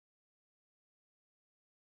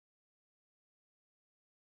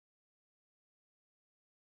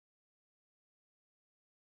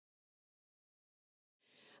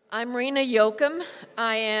I'm Rena Yoakum.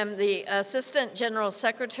 I am the Assistant General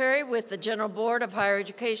Secretary with the General Board of Higher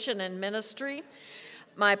Education and Ministry.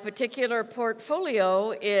 My particular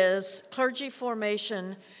portfolio is clergy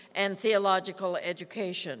formation and theological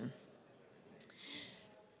education.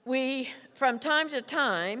 From time to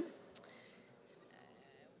time,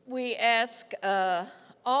 we ask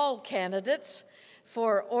all candidates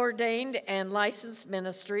for ordained and licensed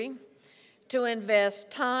ministry to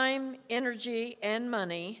invest time, energy, and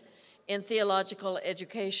money in theological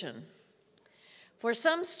education. For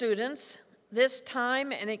some students, this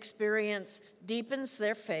time and experience deepens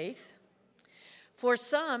their faith. For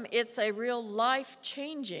some, it's a real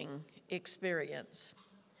life-changing experience.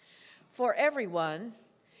 For everyone,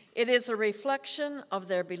 it is a reflection of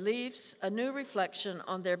their beliefs, a new reflection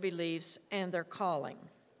on their beliefs and their calling.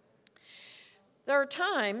 There are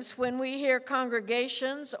times when we hear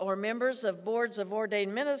congregations or members of boards of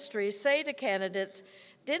ordained ministry say to candidates,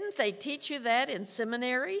 "Didn't they teach you that in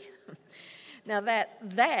seminary?" Now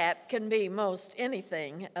that can be most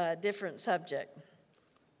anything, a different subject.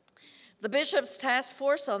 The Bishop's Task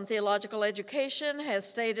Force on Theological Education has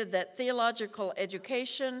stated that theological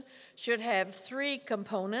education should have three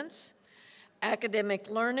components: academic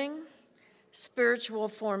learning, spiritual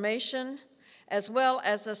formation, as well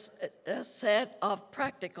as a set of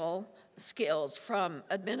practical skills from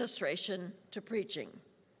administration to preaching.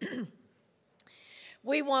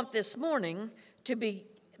 We want this morning to be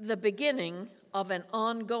the beginning of an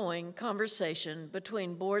ongoing conversation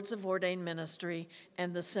between boards of ordained ministry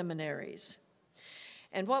and the seminaries.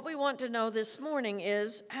 And what we want to know this morning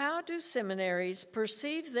is, how do seminaries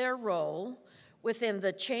perceive their role within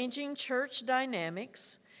the changing church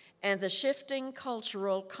dynamics and the shifting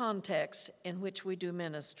cultural context in which we do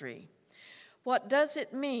ministry? What does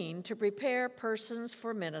it mean to prepare persons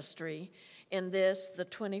for ministry in this, the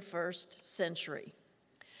 21st century?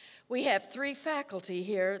 We have three faculty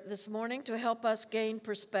here this morning to help us gain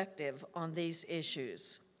perspective on these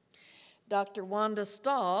issues. Dr. Wanda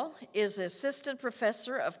Stahl is Assistant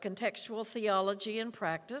Professor of Contextual Theology and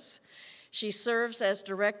Practice. She serves as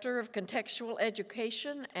Director of Contextual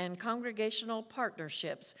Education and Congregational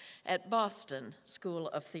Partnerships at Boston School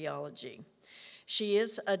of Theology. She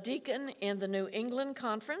is a deacon in the New England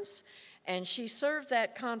Conference, and she served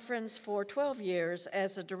that conference for 12 years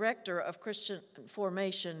as a Director of Christian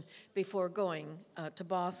Formation before going to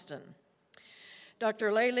Boston.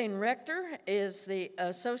 Dr. Lallene Rector is the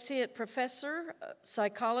Associate Professor,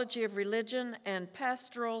 Psychology of Religion and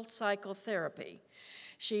Pastoral Psychotherapy.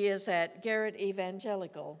 She is at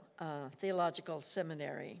Garrett-Evangelical Theological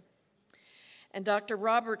Seminary. And Dr.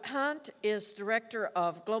 Robert Hunt is Director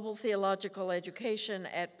of Global Theological Education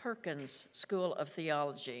at Perkins School of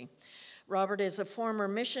Theology. Robert is a former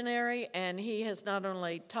missionary, and he has not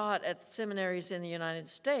only taught at seminaries in the United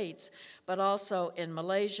States, but also in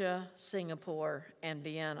Malaysia, Singapore, and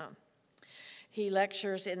Vienna. He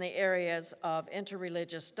lectures in the areas of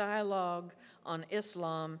interreligious dialogue, on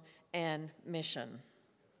Islam, and mission.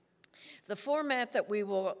 The format that we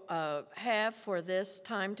will have for this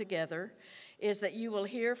time together is that you will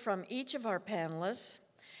hear from each of our panelists,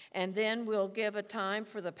 and then we'll give a time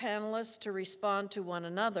for the panelists to respond to one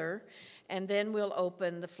another, and then we'll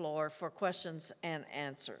open the floor for questions and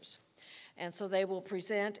answers. And so they will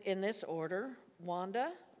present in this order: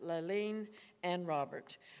 Wanda, Lallene, and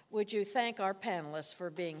Robert. Would you thank our panelists for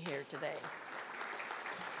being here today?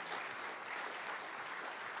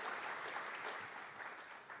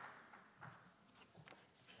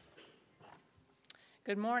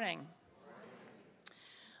 Good morning.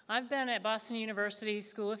 I've been at Boston University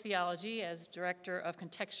School of Theology as Director of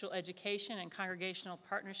Contextual Education and Congregational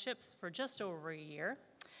Partnerships for just over a year.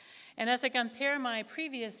 And as I compare my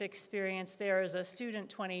previous experience there as a student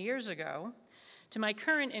 20 years ago to my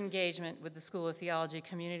current engagement with the School of Theology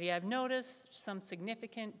community, I've noticed some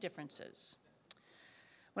significant differences.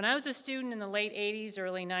 When I was a student in the late 80s,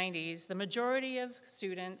 early 90s, the majority of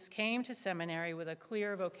students came to seminary with a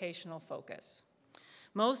clear vocational focus.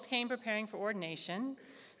 Most came preparing for ordination,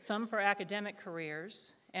 some for academic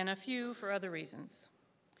careers, and a few for other reasons.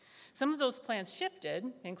 Some of those plans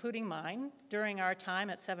shifted, including mine, during our time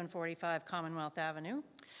at 745 Commonwealth Avenue,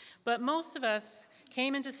 but most of us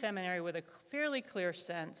came into seminary with a fairly clear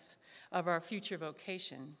sense of our future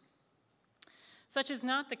vocation. Such is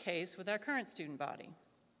not the case with our current student body.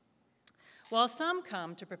 While some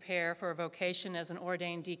come to prepare for a vocation as an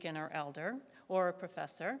ordained deacon or elder, or a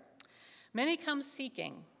professor, many come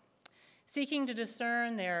seeking to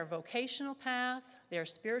discern their vocational path, their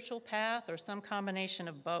spiritual path, or some combination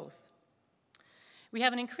of both. We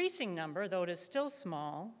have an increasing number, though it is still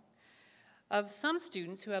small, of some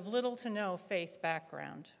students who have little to no faith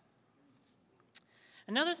background.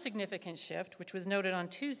 Another significant shift, which was noted on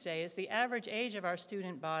Tuesday, is the average age of our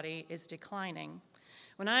student body is declining.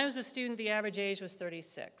 When I was a student, the average age was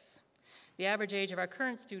 36. The average age of our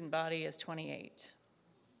current student body is 28.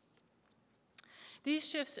 These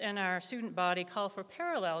shifts in our student body call for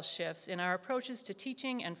parallel shifts in our approaches to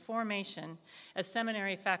teaching and formation as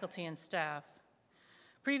seminary faculty and staff.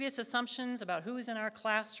 Previous assumptions about who's in our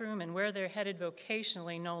classroom and where they're headed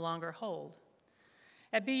vocationally no longer hold.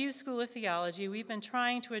 At BU School of Theology, we've been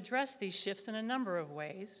trying to address these shifts in a number of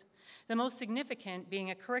ways, the most significant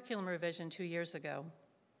being a curriculum revision 2 years ago.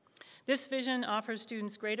 This vision offers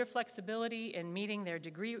students greater flexibility in meeting their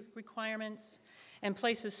degree requirements and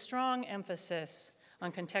places strong emphasis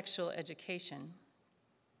on contextual education.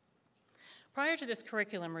 Prior to this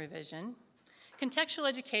curriculum revision, contextual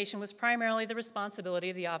education was primarily the responsibility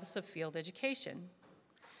of the Office of Field Education.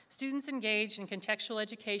 Students engaged in contextual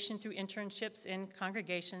education through internships in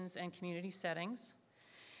congregations and community settings.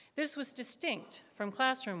 This was distinct from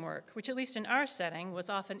classroom work, which at least in our setting was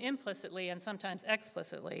often implicitly and sometimes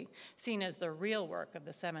explicitly seen as the real work of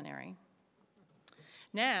the seminary.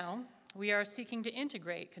 Now, we are seeking to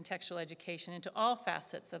integrate contextual education into all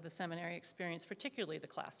facets of the seminary experience, particularly the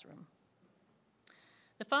classroom.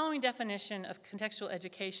 The following definition of contextual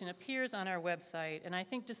education appears on our website and I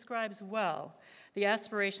think describes well the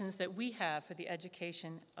aspirations that we have for the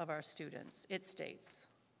education of our students. It states,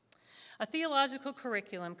 a theological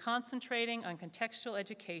curriculum concentrating on contextual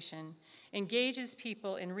education engages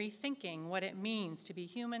people in rethinking what it means to be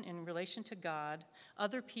human in relation to God,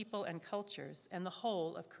 other people and cultures, and the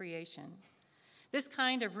whole of creation. This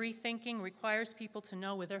kind of rethinking requires people to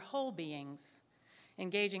know with their whole beings,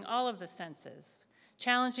 engaging all of the senses,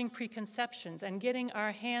 challenging preconceptions, and getting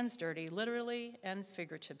our hands dirty, literally and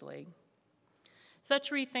figuratively.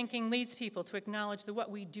 Such rethinking leads people to acknowledge that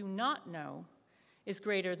what we do not know is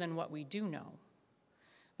greater than what we do know,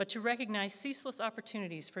 but to recognize ceaseless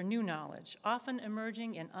opportunities for new knowledge, often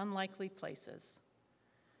emerging in unlikely places.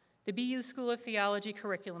 The BU School of Theology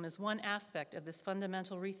curriculum is one aspect of this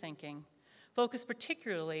fundamental rethinking, focused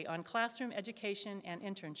particularly on classroom education and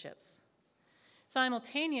internships.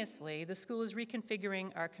 Simultaneously, the school is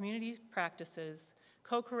reconfiguring our community practices,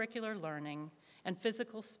 co-curricular learning, and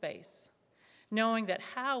physical space, knowing that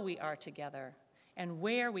how we are together and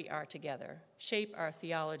where we are together shape our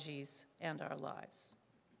theologies and our lives.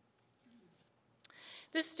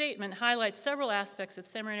 This statement highlights several aspects of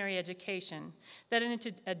seminary education that, in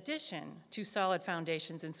addition to solid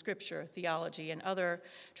foundations in scripture, theology, and other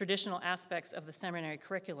traditional aspects of the seminary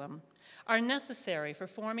curriculum, are necessary for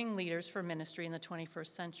forming leaders for ministry in the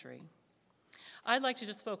 21st century. I'd like to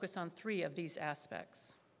just focus on 3 of these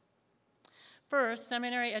aspects. First,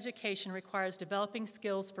 seminary education requires developing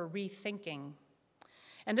skills for rethinking.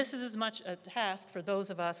 And this is as much a task for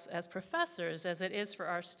those of us as professors as it is for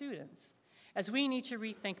our students, as we need to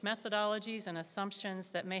rethink methodologies and assumptions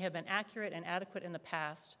that may have been accurate and adequate in the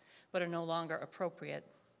past, but are no longer appropriate.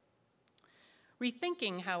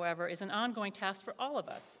 Rethinking, however, is an ongoing task for all of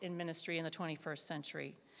us in ministry in the 21st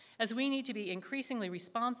century, as we need to be increasingly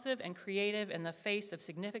responsive and creative in the face of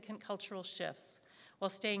significant cultural shifts, while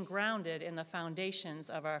staying grounded in the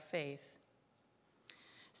foundations of our faith.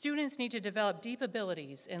 Students need to develop deep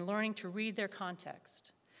abilities in learning to read their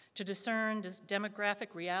context, to discern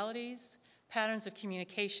demographic realities, patterns of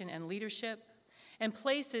communication and leadership, and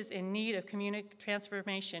places in need of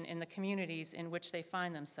transformation in the communities in which they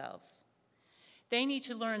find themselves. They need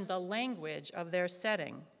to learn the language of their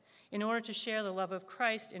setting in order to share the love of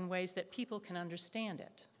Christ in ways that people can understand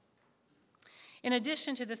it. In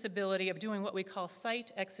addition to this ability of doing what we call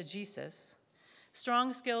site exegesis,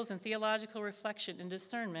 strong skills in theological reflection and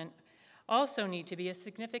discernment also need to be a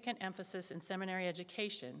significant emphasis in seminary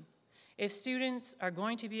education if students are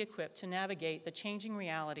going to be equipped to navigate the changing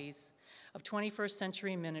realities of 21st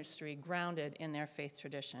century ministry grounded in their faith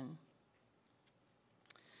tradition.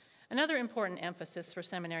 Another important emphasis for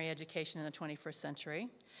seminary education in the 21st century,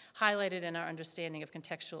 highlighted in our understanding of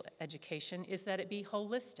contextual education, is that it be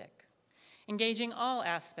holistic, engaging all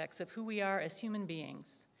aspects of who we are as human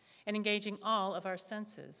beings, and engaging all of our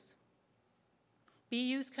senses.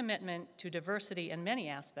 BU's commitment to diversity in many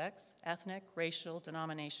aspects, ethnic, racial,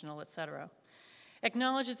 denominational, etc.,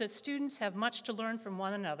 acknowledges that students have much to learn from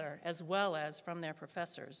one another as well as from their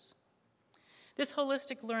professors. This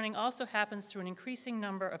holistic learning also happens through an increasing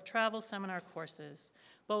number of travel seminar courses,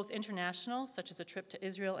 both international, such as a trip to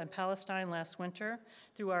Israel and Palestine last winter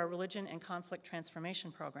through our Religion and Conflict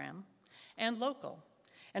Transformation Program, and local,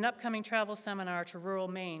 an upcoming travel seminar to rural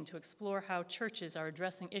Maine to explore how churches are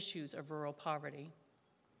addressing issues of rural poverty.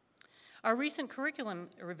 Our recent curriculum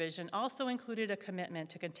revision also included a commitment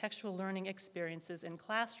to contextual learning experiences in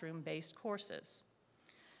classroom-based courses.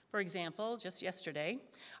 For example, just yesterday,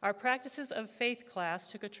 our Practices of Faith class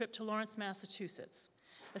took a trip to Lawrence, Massachusetts,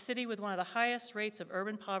 a city with one of the highest rates of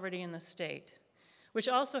urban poverty in the state, which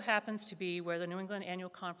also happens to be where the New England Annual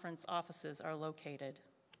Conference offices are located.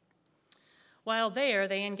 While there,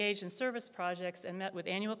 they engaged in service projects and met with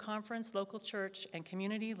annual conference, local church, and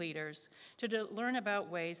community leaders to learn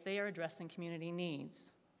about ways they are addressing community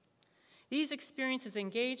needs. These experiences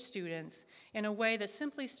engage students in a way that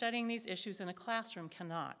simply studying these issues in a classroom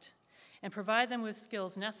cannot, and provide them with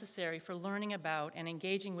skills necessary for learning about and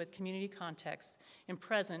engaging with community contexts in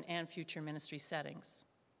present and future ministry settings.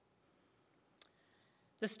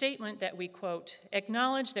 The statement that we quote,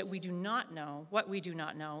 "Acknowledge that we do not know what we do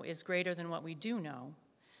not know is greater than what we do know,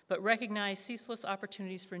 but recognize ceaseless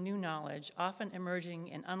opportunities for new knowledge, often emerging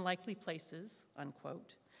in unlikely places,"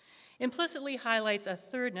 unquote, implicitly highlights a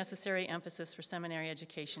third necessary emphasis for seminary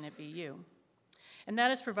education at BU, and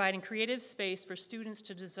that is providing creative space for students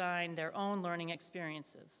to design their own learning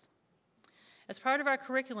experiences. As part of our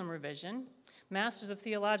curriculum revision, Masters of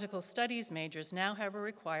Theological Studies majors now have a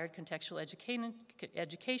required contextual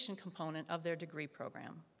education component of their degree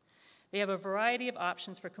program. They have a variety of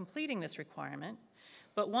options for completing this requirement,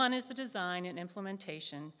 but one is the design and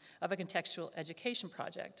implementation of a contextual education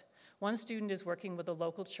project. One student is working with a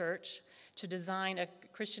local church to design a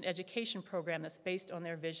Christian education program that's based on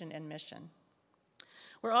their vision and mission.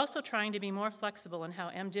 We're also trying to be more flexible in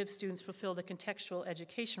how MDiv students fulfill the contextual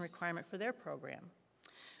education requirement for their program.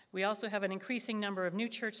 We also have an increasing number of new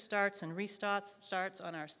church starts and restarts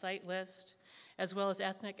on our site list, as well as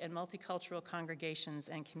ethnic and multicultural congregations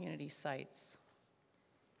and community sites.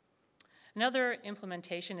 Another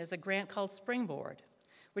implementation is a grant called Springboard,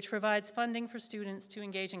 which provides funding for students to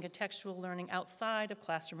engage in contextual learning outside of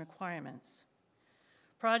classroom requirements.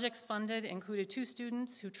 Projects funded included 2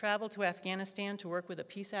 students who traveled to Afghanistan to work with a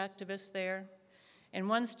peace activist there, and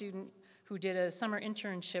 1 student who did a summer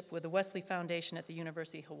internship with the Wesley Foundation at the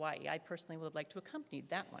University of Hawaii. I personally would have liked to accompany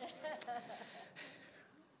that one.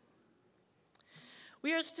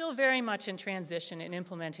 We are still very much in transition in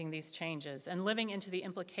implementing these changes and living into the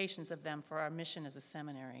implications of them for our mission as a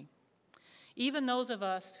seminary. Even those of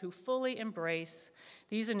us who fully embrace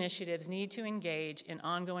these initiatives need to engage in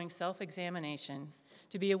ongoing self-examination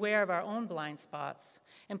to be aware of our own blind spots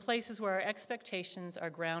and places where our expectations are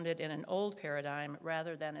grounded in an old paradigm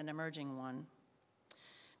rather than an emerging one.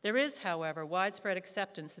 There is, however, widespread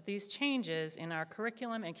acceptance that these changes in our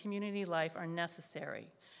curriculum and community life are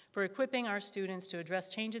necessary for equipping our students to address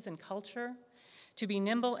changes in culture, to be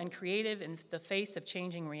nimble and creative in the face of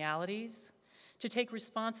changing realities, to take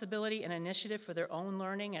responsibility and initiative for their own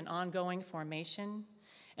learning and ongoing formation,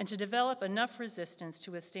 and to develop enough resistance to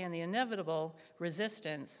withstand the inevitable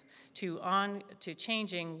resistance to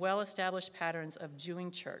changing well-established patterns of doing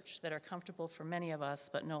church that are comfortable for many of us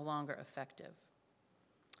but no longer effective.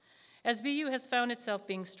 As BU has found itself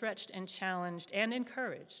being stretched and challenged and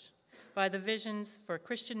encouraged by the visions for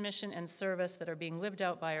Christian mission and service that are being lived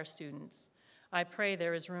out by our students, I pray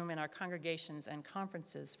there is room in our congregations and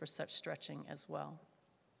conferences for such stretching as well.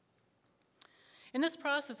 In this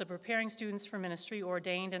process of preparing students for ministry,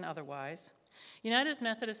 ordained and otherwise, United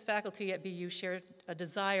Methodist faculty at BU shared a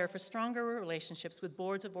desire for stronger relationships with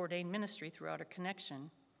boards of ordained ministry throughout our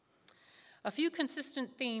connection. A few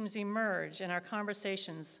consistent themes emerge in our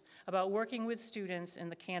conversations about working with students in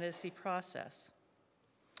the candidacy process.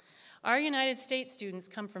 Our United States students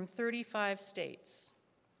come from 35 states.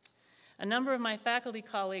 A number of my faculty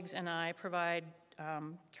colleagues and I provide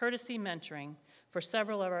courtesy mentoring for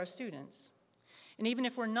several of our students. And even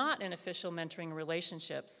if we're not in official mentoring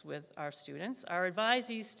relationships with our students, our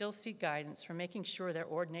advisees still seek guidance for making sure their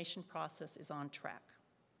ordination process is on track.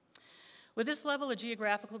 With this level of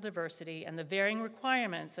geographical diversity and the varying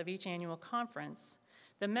requirements of each annual conference,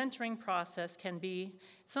 the mentoring process can be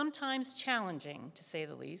sometimes challenging, to say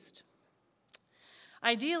the least.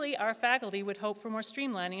 Ideally, our faculty would hope for more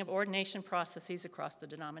streamlining of ordination processes across the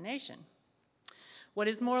denomination. What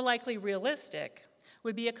is more likely realistic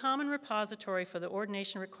would be a common repository for the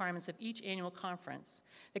ordination requirements of each annual conference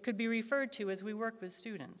that could be referred to as we work with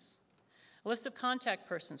students. A list of contact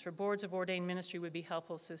persons for boards of ordained ministry would be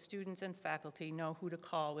helpful so students and faculty know who to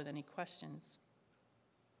call with any questions.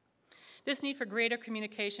 This need for greater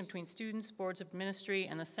communication between students, boards of ministry,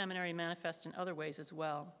 and the seminary manifests in other ways as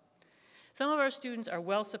well. Some of our students are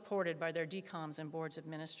well supported by their DCOMs and boards of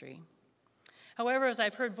ministry. However, as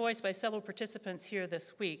I've heard voiced by several participants here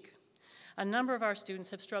this week, a number of our students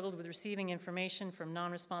have struggled with receiving information from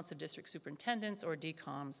non-responsive district superintendents or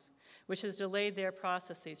DCOMs, which has delayed their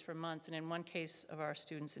processes for months, and in one case of our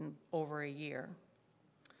students, in over a year.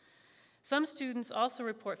 Some students also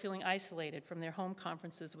report feeling isolated from their home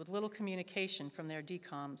conferences with little communication from their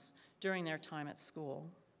DCOMs during their time at school.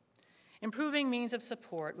 Improving means of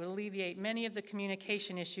support would alleviate many of the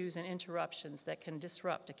communication issues and interruptions that can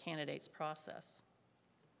disrupt a candidate's process.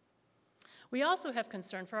 We also have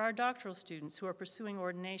concern for our doctoral students who are pursuing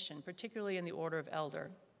ordination, particularly in the order of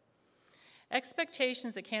elder.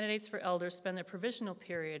 Expectations that candidates for elder spend their provisional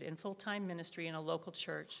period in full-time ministry in a local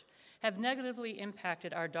church have negatively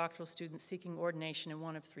impacted our doctoral students seeking ordination in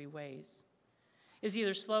one of three ways. Is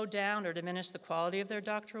either slowed down or diminished the quality of their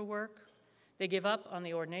doctoral work, they give up on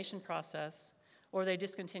the ordination process, or they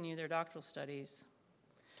discontinue their doctoral studies.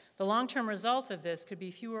 The long-term result of this could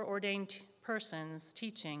be fewer ordained persons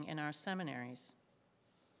teaching in our seminaries.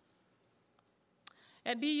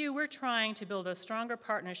 At BU, we're trying to build a stronger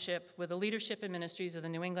partnership with the leadership and ministries of the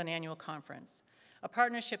New England Annual Conference, a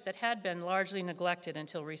partnership that had been largely neglected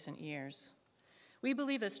until recent years. We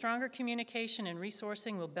believe that stronger communication and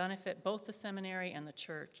resourcing will benefit both the seminary and the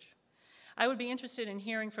church. I would be interested in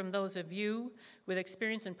hearing from those of you with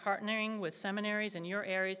experience in partnering with seminaries in your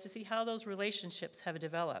areas to see how those relationships have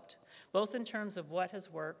developed, both in terms of what has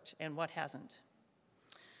worked and what hasn't.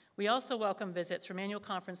 We also welcome visits from annual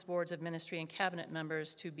conference boards of ministry and cabinet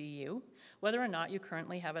members to BU, whether or not you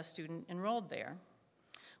currently have a student enrolled there.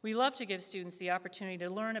 We love to give students the opportunity to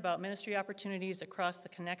learn about ministry opportunities across the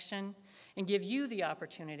connection and give you the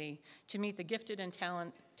opportunity to meet the gifted and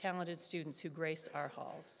talented students who grace our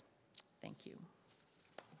halls. Thank you.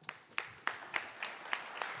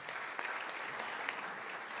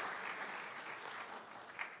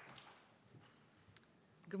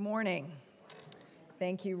 Good morning.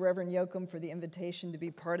 Thank you, Reverend Yoakum, for the invitation to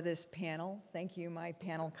be part of this panel. Thank you, my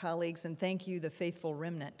panel colleagues, and thank you, the faithful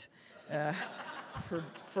remnant,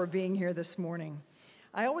 for being here this morning.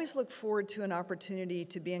 I always look forward to an opportunity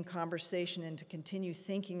to be in conversation and to continue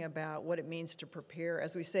thinking about what it means to prepare,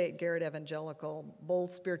 as we say at Garrett-Evangelical,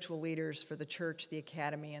 bold spiritual leaders for the church, the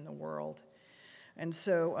academy, and the world. And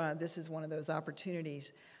so this is one of those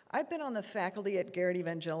opportunities. I've been on the faculty at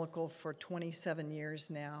Garrett-Evangelical for 27 years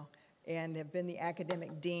now, and have been the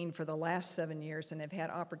academic dean for the last 7 years, and have had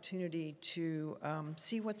opportunity to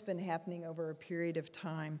see what's been happening over a period of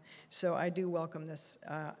time. So I do welcome this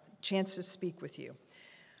chance to speak with you.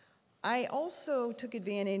 I also took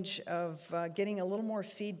advantage of getting a little more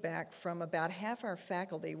feedback from about half our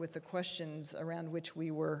faculty with the questions around which we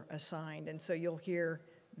were assigned, and so you'll hear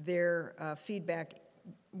their feedback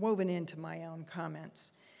woven into my own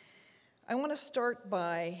comments. I want to start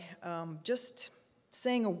by just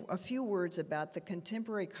saying a few words about the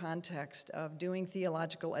contemporary context of doing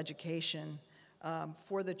theological education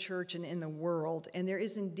for the church and in the world. And there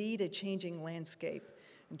is indeed a changing landscape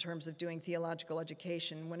in terms of doing theological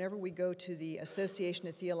education. Whenever we go to the Association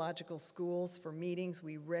of Theological Schools for meetings,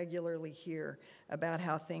 we regularly hear about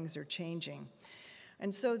how things are changing.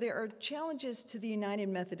 And so there are challenges to the United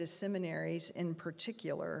Methodist seminaries in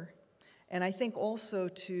particular, and I think also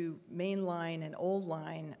to mainline and old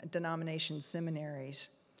line denomination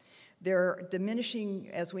seminaries. There are diminishing,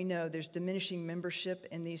 as we know, there's diminishing membership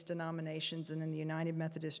in these denominations and in the United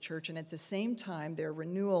Methodist Church, and at the same time, there are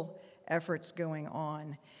renewal efforts going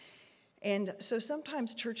on. And so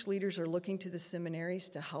sometimes church leaders are looking to the seminaries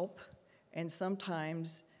to help, and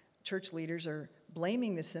sometimes church leaders are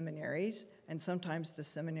blaming the seminaries, and sometimes the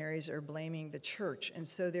seminaries are blaming the church. And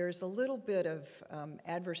so there's a little bit of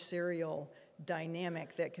adversarial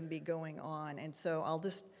dynamic that can be going on. And so I'll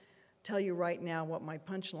just tell you right now what my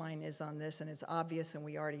punchline is on this, and it's obvious and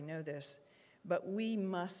we already know this, but we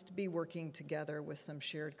must be working together with some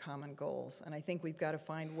shared common goals. And I think we've got to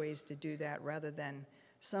find ways to do that rather than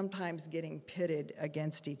sometimes getting pitted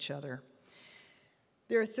against each other.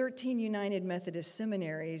 There are 13 United Methodist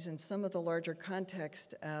seminaries, and some of the larger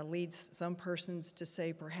context leads some persons to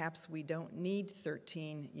say perhaps we don't need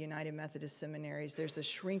 13 United Methodist seminaries. There's a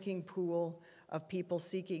shrinking pool of people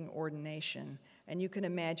seeking ordination, and you can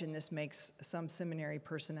imagine this makes some seminary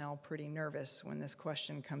personnel pretty nervous when this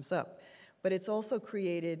question comes up. But it's also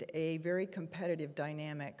created a very competitive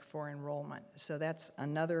dynamic for enrollment, so that's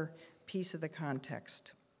another piece of the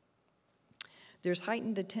context. There's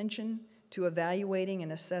heightened attention to evaluating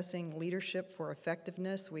and assessing leadership for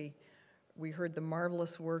effectiveness. We heard the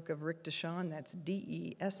marvelous work of Rick Deshon, that's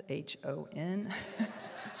D-E-S-H-O-N,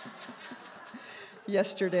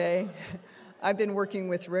 yesterday. I've been working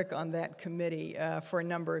with Rick on that committee for a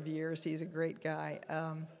number of years. He's a great guy.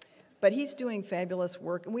 But he's doing fabulous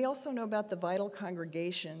work. And we also know about the Vital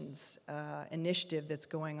Congregations initiative that's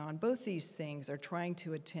going on. Both these things are trying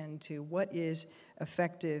to attend to what is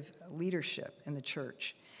effective leadership in the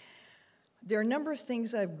church. There are a number of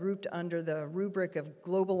things I've grouped under the rubric of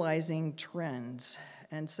globalizing trends.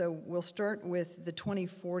 And so we'll start with the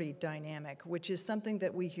 2040 dynamic, which is something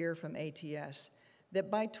that we hear from ATS, that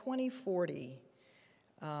by 2040,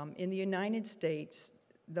 in the United States,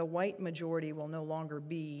 the white majority will no longer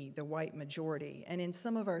be the white majority. And in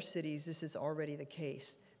some of our cities, this is already the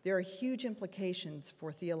case. There are huge implications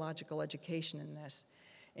for theological education in this,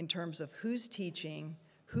 in terms of who's teaching,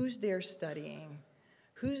 who's there studying,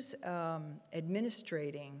 who's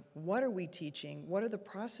administrating, what are we teaching, what are the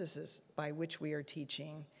processes by which we are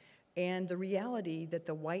teaching, and the reality that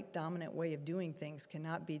the white dominant way of doing things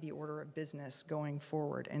cannot be the order of business going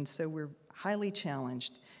forward. And so we're highly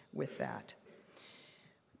challenged with that.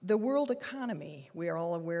 The world economy, we are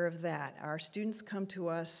all aware of that. Our students come to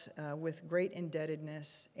us with great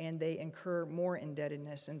indebtedness, and they incur more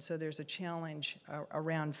indebtedness, and so there's a challenge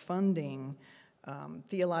around funding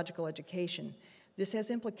theological education. This has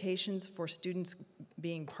implications for students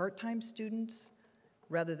being part-time students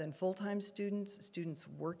rather than full-time students, students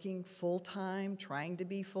working full-time, trying to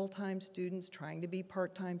be full-time students, trying to be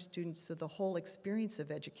part-time students, so the whole experience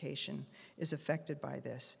of education is affected by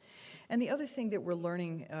this. And the other thing that we're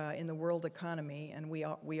learning in the world economy, and we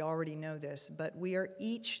already know this, but we are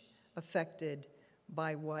each affected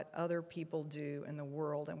by what other people do in the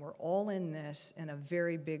world, and we're all in this in a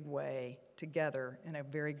very big way together, in a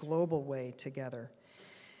very global way together.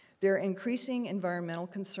 There are increasing environmental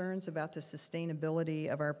concerns about the sustainability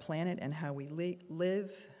of our planet and how we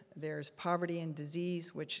live. There's poverty and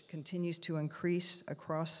disease, which continues to increase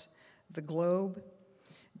across the globe.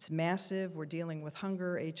 It's massive. We're dealing with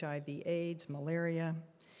hunger, HIV, AIDS, malaria.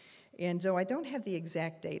 And though I don't have the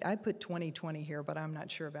exact date, I put 2020 here, but I'm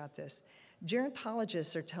not sure about this.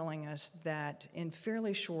 Gerontologists are telling us that in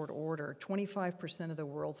fairly short order, 25% of the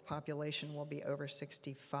world's population will be over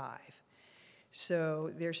 65.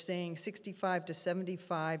 So they're saying 65 to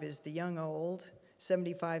 75 is the young old,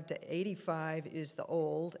 75 to 85 is the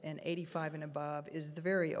old, and 85 and above is the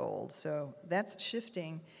very old. So that's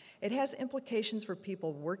shifting. It has implications for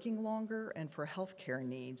people working longer and for healthcare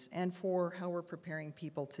needs and for how we're preparing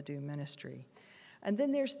people to do ministry. And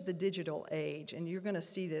then there's the digital age, and you're going to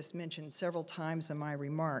see this mentioned several times in my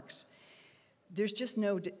remarks. There's just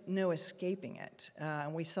no escaping it.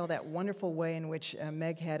 And we saw that wonderful way in which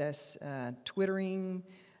Meg had us twittering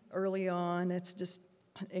early on. It's just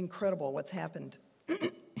incredible what's happened,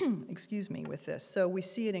 excuse me, with this. So we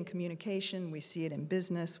see it in communication, we see it in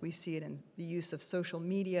business, we see it in the use of social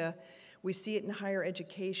media, we see it in higher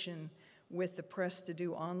education with the press to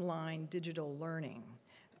do online digital learning.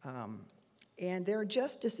 And there are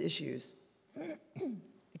justice issues.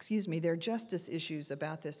 Excuse me, there are justice issues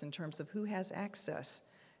about this in terms of who has access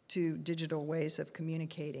to digital ways of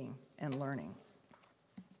communicating and learning.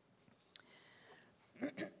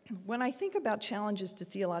 When I think about challenges to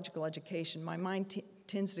theological education, my mind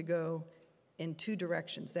tends to go in two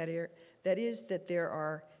directions. That is that there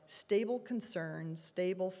are stable concerns,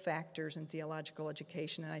 stable factors in theological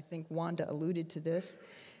education, and I think Wanda alluded to this,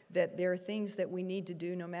 that there are things that we need to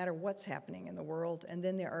do no matter what's happening in the world, and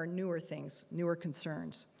then there are newer things, newer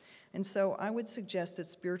concerns. And so I would suggest that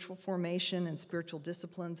spiritual formation and spiritual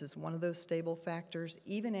disciplines is one of those stable factors,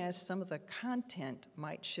 even as some of the content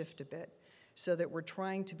might shift a bit, so that we're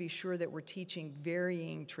trying to be sure that we're teaching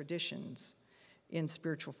varying traditions in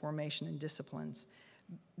spiritual formation and disciplines.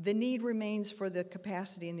 The need remains for the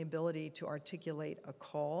capacity and the ability to articulate a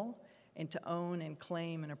call and to own and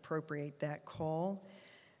claim and appropriate that call.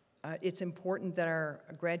 It's important that our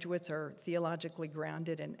graduates are theologically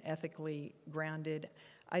grounded and ethically grounded.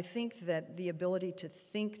 I think that the ability to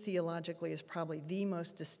think theologically is probably the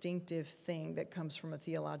most distinctive thing that comes from a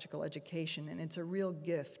theological education, and it's a real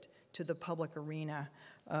gift to the public arena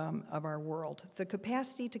of our world. The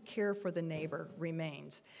capacity to care for the neighbor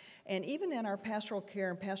remains. And even in our pastoral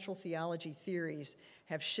care and pastoral theology theories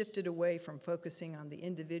have shifted away from focusing on the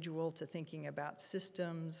individual to thinking about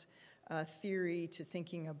systems, theory, to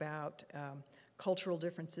thinking about cultural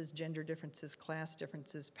differences, gender differences, class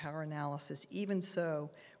differences, power analysis. Even so,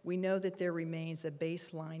 we know that there remains a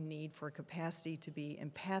baseline need for a capacity to be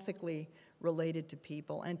empathically related to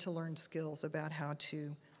people and to learn skills about how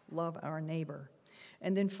to love our neighbor.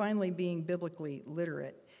 And then finally, being biblically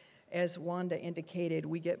literate. As Wanda indicated,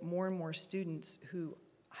 we get more and more students who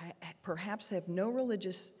perhaps have no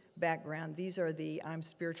religious background. These are the I'm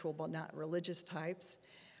spiritual but not religious types.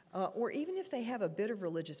 Or even if they have a bit of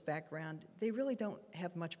religious background, they really don't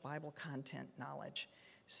have much Bible content knowledge.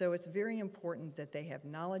 So it's very important that they have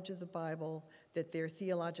knowledge of the Bible, that they're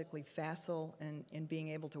theologically facile in being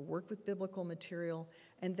able to work with biblical material,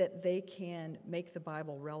 and that they can make the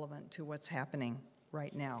Bible relevant to what's happening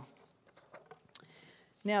right now.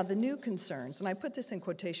 Now, the new concerns, and I put this in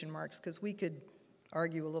quotation marks because we could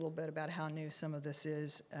argue a little bit about how new some of this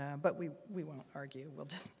is, but we won't argue. We'll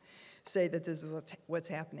just say that this is what's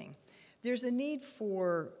happening. There's a need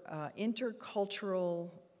for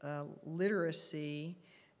intercultural literacy.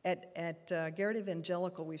 At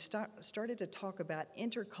Garrett-Evangelical, we've started to talk about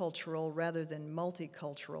intercultural rather than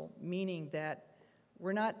multicultural, meaning that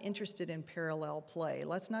we're not interested in parallel play.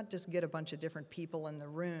 Let's not just get a bunch of different people in the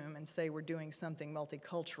room and say we're doing something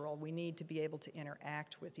multicultural. We need to be able to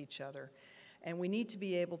interact with each other. And we need to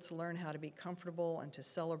be able to learn how to be comfortable and to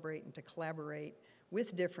celebrate and to collaborate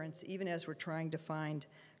with difference, even as we're trying to find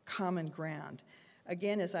common ground.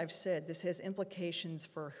 Again, as I've said, this has implications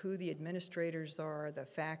for who the administrators are, the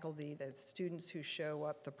faculty, the students who show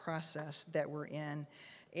up, the process that we're in.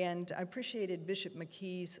 And I appreciated Bishop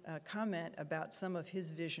McKee's comment about some of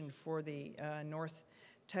his vision for the North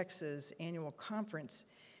Texas Annual Conference.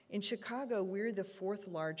 In Chicago, we're the fourth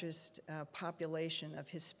largest population of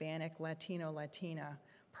Hispanic, Latino, Latina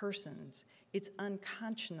persons. It's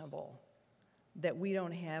unconscionable that we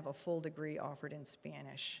don't have a full degree offered in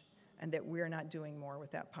Spanish and that we're not doing more with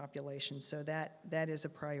that population. So that is a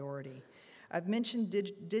priority. I've mentioned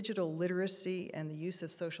digital literacy and the use of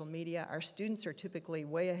social media. Our students are typically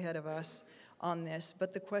way ahead of us on this,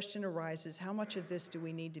 but the question arises, how much of this do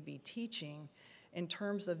we need to be teaching in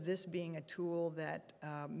terms of this being a tool that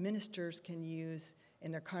ministers can use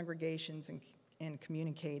in their congregations and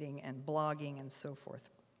communicating and blogging and so forth?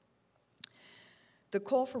 The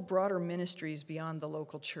call for broader ministries beyond the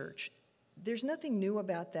local church. There's nothing new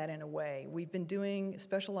about that in a way. We've been doing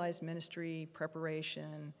specialized ministry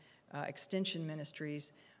preparation, extension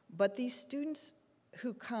ministries, but these students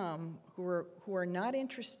who come, who are not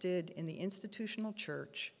interested in the institutional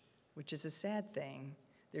church, which is a sad thing,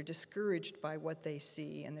 they're discouraged by what they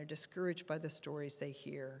see and they're discouraged by the stories they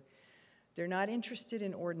hear. They're not interested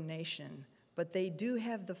in ordination, but they do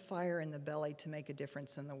have the fire in the belly to make a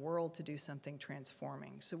difference in the world, to do something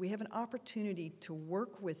transforming. So we have an opportunity to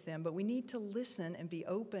work with them, but we need to listen and be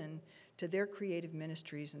open to their creative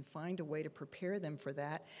ministries and find a way to prepare them for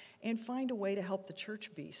that and find a way to help the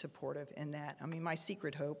church be supportive in that. I mean, my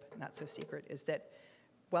secret hope, not so secret, is that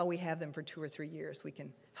while we have them for 2 or 3 years, we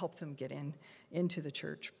can help them get into the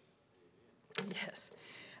church. Yes.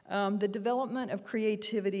 The development of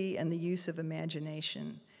creativity and the use of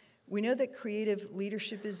imagination. We know that creative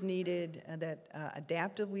leadership is needed, that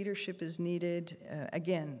adaptive leadership is needed.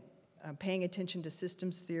 Paying attention to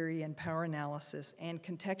systems theory and power analysis and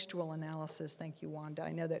contextual analysis. Thank you, Wanda.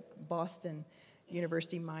 I know that Boston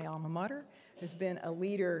University, my alma mater, has been a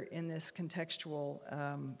leader in this contextual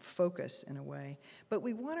focus in a way. But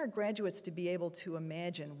we want our graduates to be able to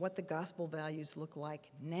imagine what the gospel values look like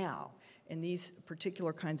now in these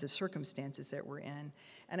particular kinds of circumstances that we're in.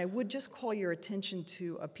 And I would just call your attention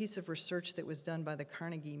to a piece of research that was done by the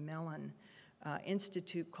Carnegie Mellon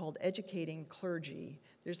Institute called Educating Clergy.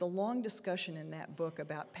 There's a long discussion in that book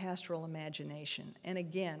about pastoral imagination. And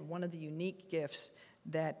again, one of the unique gifts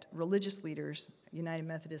that religious leaders, United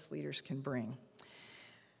Methodist leaders, can bring.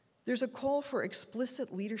 There's a call for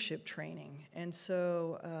explicit leadership training. And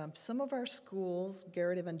so some of our schools,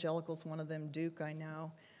 Garrett-Evangelical is one of them, Duke, I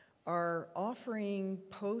know, are offering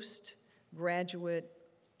postgraduate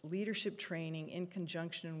leadership training in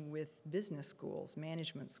conjunction with business schools,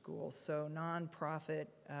 management schools, so nonprofit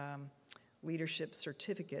leadership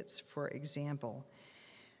certificates, for example.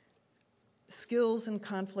 Skills in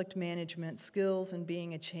conflict management, skills in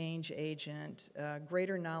being a change agent,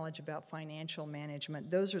 greater knowledge about financial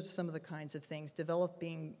management, those are some of the kinds of things,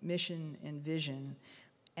 developing mission and vision.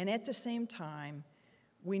 And at the same time,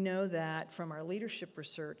 we know that from our leadership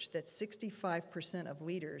research that 65% of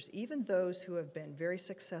leaders, even those who have been very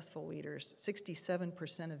successful leaders,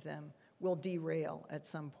 67% of them will derail at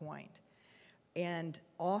some point. And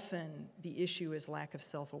often the issue is lack of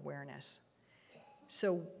self-awareness.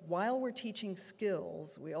 So while we're teaching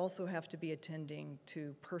skills, we also have to be attending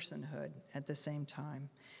to personhood at the same time.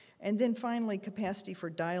 And then finally, capacity for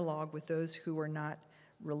dialogue with those who are not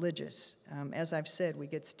religious. As I've said, we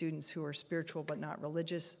get students who are spiritual but not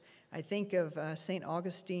religious. I think of St.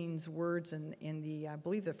 Augustine's words in the, I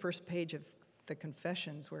believe, the first page of the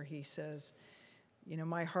Confessions, where he says, you know,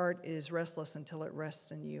 my heart is restless until it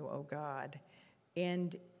rests in you, O God.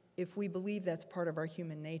 And if we believe that's part of our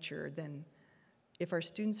human nature, then if our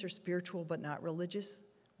students are spiritual but not religious,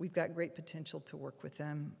 we've got great potential to work with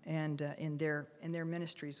them and in their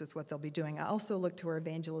ministries with what they'll be doing. I also look to our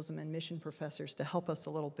evangelism and mission professors to help us a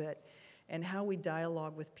little bit and how we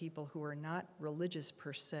dialogue with people who are not religious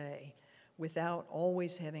per se without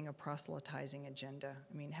always having a proselytizing agenda.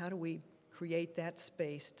 I mean, how do we create that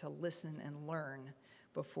space to listen and learn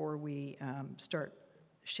before we start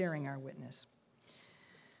sharing our witness?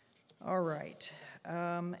 All right.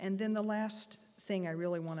 And then the last thing I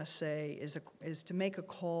really want to say is to make a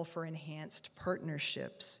call for enhanced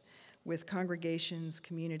partnerships with congregations,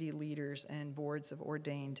 community leaders, and boards of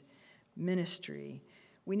ordained ministry.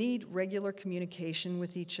 We need regular communication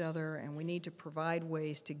with each other, and we need to provide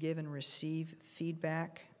ways to give and receive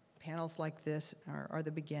feedback. Panels like this are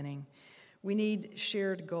the beginning. We need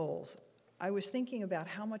shared goals. I was thinking about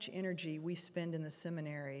how much energy we spend in the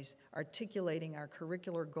seminaries articulating our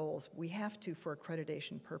curricular goals. We have to for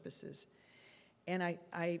accreditation purposes. And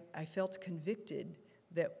I felt convicted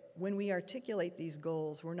that when we articulate these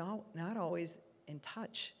goals, we're not always in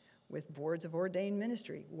touch with boards of ordained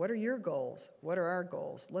ministry. What are your goals? What are our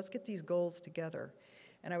goals? Let's get these goals together.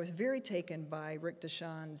 And I was very taken by Rick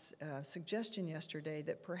Deshawn's suggestion yesterday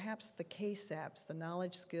that perhaps the KSAPs, the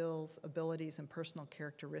knowledge, skills, abilities, and personal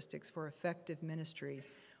characteristics for effective ministry,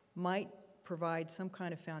 might provide some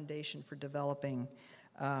kind of foundation for developing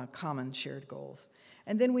common shared goals.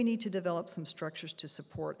 And then we need to develop some structures to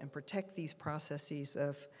support and protect these processes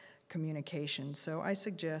of communication. So I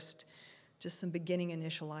suggest just some beginning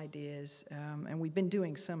initial ideas, and we've been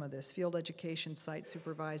doing some of this. Field education, site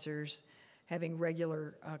supervisors, having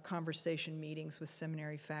regular conversation meetings with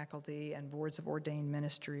seminary faculty and boards of ordained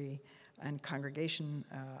ministry and congregation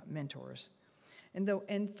mentors.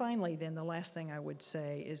 And finally, then, the last thing I would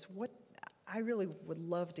say is what I really would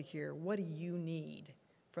love to hear, what do you need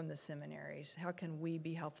from the seminaries? How can we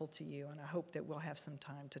be helpful to you? And I hope that we'll have some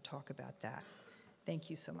time to talk about that. Thank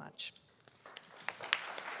you so much.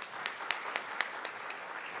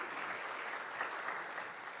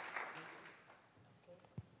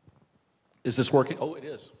 Is this working? Oh, it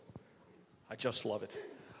is. I just love it.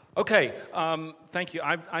 Okay, thank you.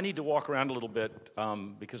 I need to walk around a little bit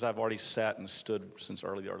because I've already sat and stood since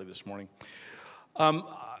early this morning.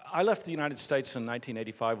 I left the United States in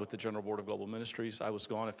 1985 with the General Board of Global Ministries. I was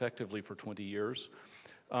gone effectively for 20 years.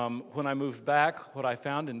 When I moved back, what I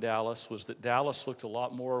found in Dallas was that Dallas looked a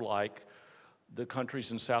lot more like the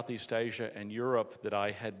countries in Southeast Asia and Europe that I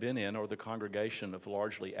had been in, or the congregation of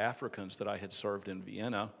largely Africans that I had served in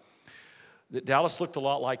Vienna. That Dallas looked a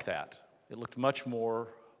lot like that. It looked much more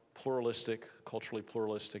pluralistic, culturally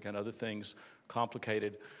pluralistic, and other things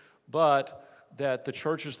complicated, but that the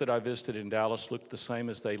churches that I visited in Dallas looked the same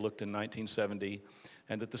as they looked in 1970,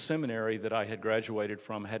 and that the seminary that I had graduated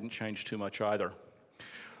from hadn't changed too much either.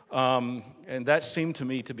 And that seemed to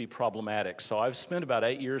me to be problematic. So I've spent about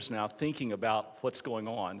 8 years now thinking about what's going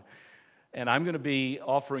on, and I'm going to be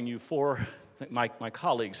offering you my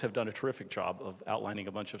colleagues have done a terrific job of outlining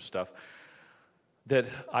a bunch of stuff that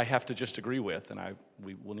I have to just agree with, and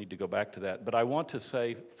we will need to go back to that. But I want to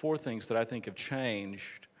say 4 things that I think have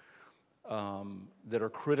changed that are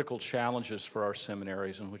critical challenges for our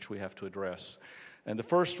seminaries and which we have to address. And the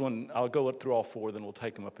first one, I'll go through all 4, then we'll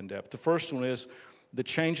take them up in depth. The first one is the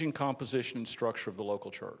changing composition and structure of the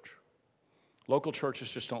local church. Local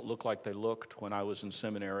churches just don't look like they looked when I was in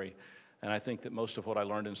seminary, and I think that most of what I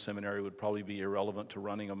learned in seminary would probably be irrelevant to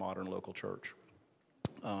running a modern local church.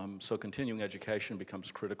 So continuing education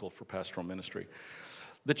becomes critical for pastoral ministry.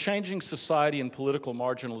 The changing society and political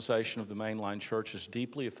marginalization of the mainline churches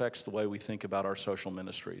deeply affects the way we think about our social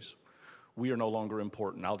ministries. We are no longer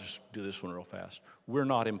important. I'll just do this one real fast. We're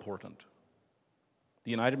not important.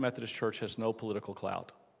 The United Methodist Church has no political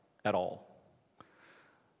clout at all.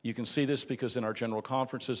 You can see this because in our general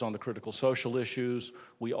conferences on the critical social issues,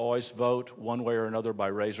 we always vote one way or another by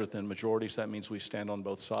razor-thin majorities. That means we stand on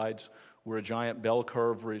both sides. We're a giant bell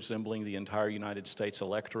curve resembling the entire United States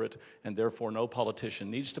electorate, and therefore no politician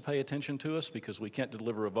needs to pay attention to us because we can't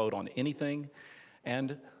deliver a vote on anything,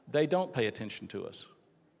 and they don't pay attention to us.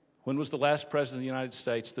 When was the last president of the United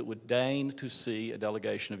States that would deign to see a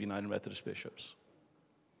delegation of United Methodist bishops?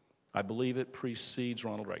 I believe it precedes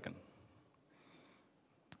Ronald Reagan.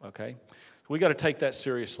 Okay? We got to take that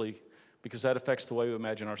seriously because that affects the way we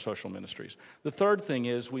imagine our social ministries. The third thing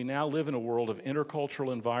is we now live in a world of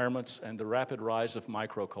intercultural environments and the rapid rise of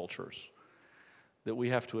microcultures that we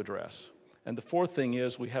have to address. And the fourth thing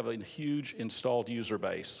is we have a huge installed user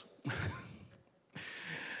base.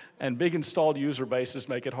 And big installed user bases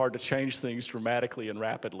make it hard to change things dramatically and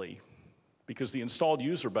rapidly because the installed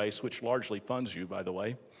user base, which largely funds you, by the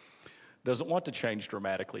way, doesn't want to change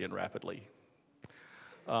dramatically and rapidly.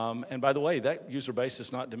 And by the way, that user base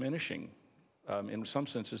is not diminishing. In some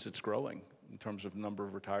senses, it's growing in terms of number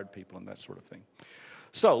of retired people and that sort of thing.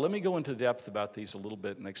 So let me go into depth about these a little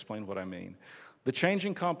bit and explain what I mean. The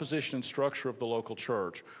changing composition and structure of the local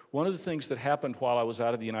church. One of the things that happened while I was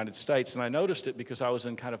out of the United States, and I noticed it because I was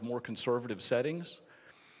in kind of more conservative settings,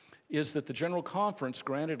 is that the General Conference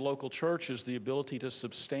granted local churches the ability to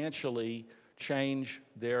substantially change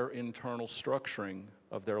their internal structuring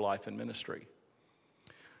of their life and ministry.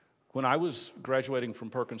 When I was graduating from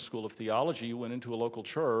Perkins School of Theology, you went into a local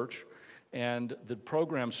church, and the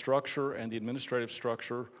program structure and the administrative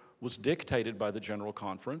structure was dictated by the General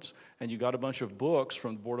Conference, and you got a bunch of books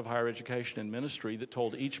from the Board of Higher Education and Ministry that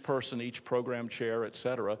told each person, each program chair, et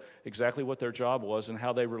cetera, exactly what their job was and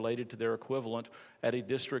how they related to their equivalent at a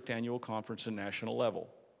district annual conference and national level.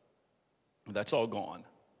 That's all gone.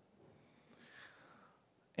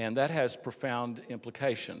 And that has profound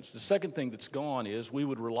implications. The second thing that's gone is we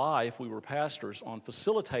would rely, if we were pastors, on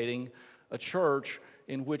facilitating a church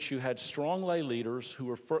in which you had strong lay leaders who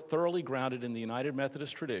were thoroughly grounded in the United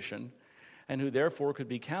Methodist tradition and who therefore could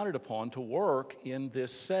be counted upon to work in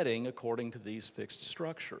this setting according to these fixed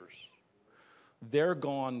structures. They're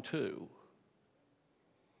gone too.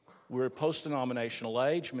 We're at post-denominational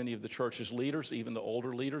age. Many of the church's leaders, even the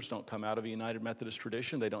older leaders, don't come out of a United Methodist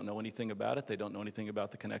tradition. They don't know anything about it. They don't know anything about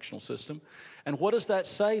the connectional system. And what does that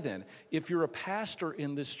say then? If you're a pastor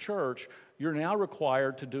in this church, you're now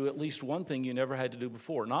required to do at least one thing you never had to do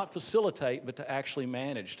before. Not facilitate, but to actually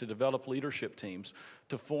manage, to develop leadership teams,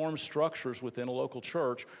 to form structures within a local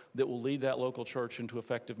church that will lead that local church into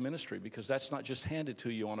effective ministry, because that's not just handed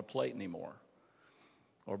to you on a plate anymore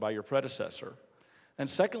or by your predecessor. And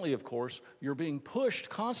secondly, of course, you're being pushed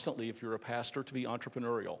constantly, if you're a pastor, to be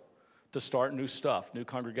entrepreneurial, to start new stuff, new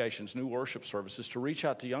congregations, new worship services, to reach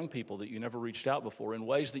out to young people that you never reached out before in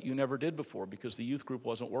ways that you never did before because the youth group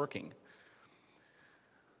wasn't working.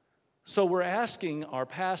 So we're asking our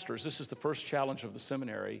pastors, this is the first challenge of the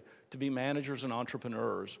seminary, to be managers and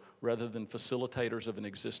entrepreneurs rather than facilitators of an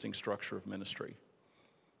existing structure of ministry.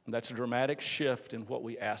 And that's a dramatic shift in what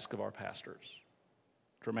we ask of our pastors.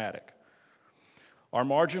 Dramatic. Our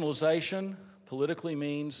marginalization politically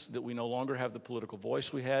means that we no longer have the political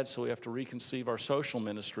voice we had, so we have to reconceive our social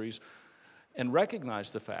ministries and recognize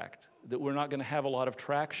the fact that we're not going to have a lot of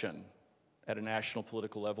traction at a national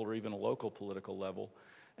political level or even a local political level,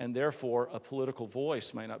 and therefore a political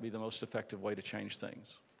voice may not be the most effective way to change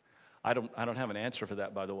things. I don't have an answer for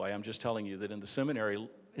that, by the way. I'm just telling you that in the seminary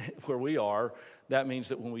where we are, that means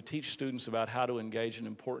that when we teach students about how to engage in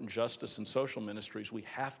important justice and social ministries, we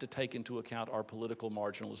have to take into account our political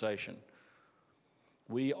marginalization.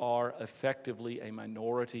 We are effectively a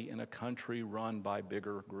minority in a country run by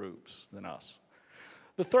bigger groups than us.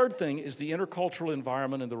 The third thing is the intercultural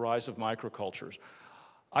environment and the rise of microcultures.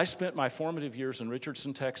 I spent my formative years in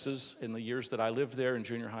Richardson, Texas. In the years that I lived there in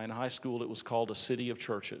junior high and high school, it was called a city of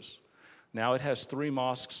churches. Now it has 3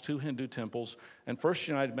 mosques, 2 Hindu temples, and First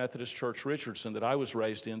United Methodist Church Richardson that I was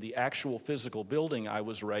raised in, the actual physical building I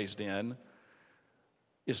was raised in,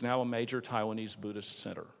 is now a major Taiwanese Buddhist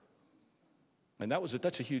center. And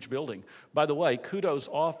that's a huge building. By the way, kudos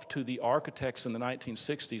off to the architects in the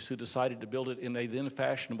 1960s who decided to build it in a then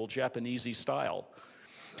fashionable Japanesey style.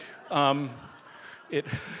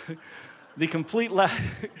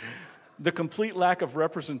 The complete lack of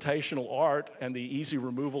representational art and the easy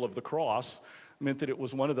removal of the cross meant that it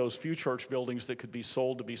was one of those few church buildings that could be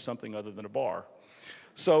sold to be something other than a bar.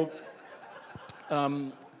 So,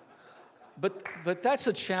 but that's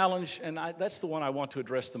a challenge, and that's the one I want to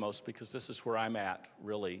address the most because this is where I'm at,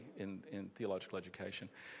 really, in theological education,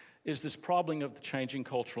 is this problem of the changing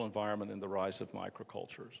cultural environment and the rise of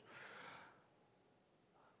microcultures.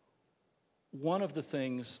 One of the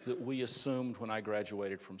things that we assumed when I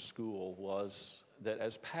graduated from school was that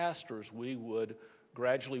as pastors, we would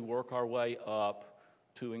gradually work our way up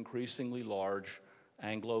to increasingly large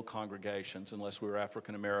Anglo congregations, unless we were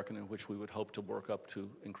African American, in which we would hope to work up to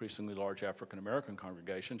increasingly large African American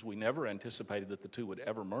congregations. We never anticipated that the two would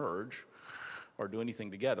ever merge or do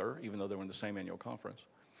anything together, even though they were in the same annual conference.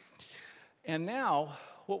 And now,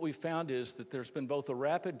 what we've found is that there's been both a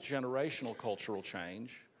rapid generational cultural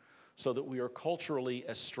change, so that we are culturally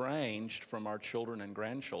estranged from our children and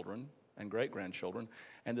grandchildren and great-grandchildren,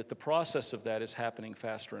 and that the process of that is happening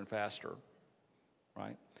faster and faster,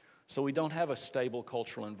 right? So we don't have a stable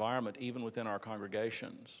cultural environment even within our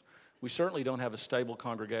congregations. We certainly don't have a stable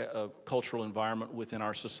cultural environment within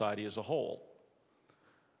our society as a whole.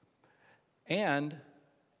 And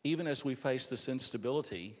even as we face this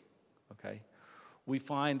instability, okay, we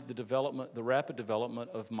find the rapid development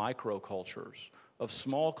of microcultures, of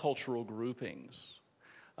small cultural groupings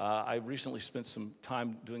I recently spent some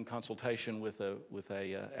time doing consultation with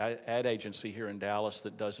a ad agency here in Dallas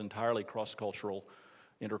that does entirely cross-cultural,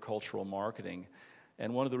 intercultural marketing.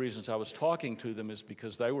 And one of the reasons I was talking to them is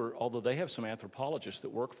because although they have some anthropologists that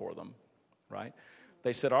work for them, right?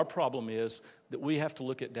 They said our problem is that we have to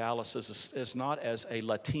look at Dallas as not as a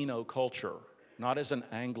Latino culture, not as an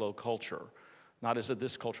Anglo culture, not as a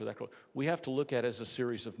this culture, that culture. We have to look at it as a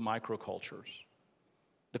series of microcultures.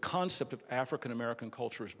 The concept of African American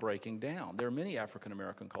culture is breaking down. There are many African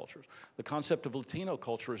American cultures. The concept of Latino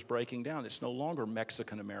culture is breaking down. It's no longer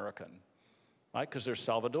Mexican American, right? Because there's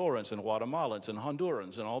Salvadorans and Guatemalans and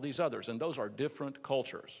Hondurans and all these others, and those are different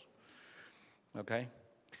cultures, okay?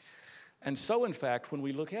 And so, in fact, when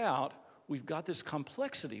we look out, we've got this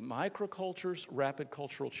complexity, microcultures, rapid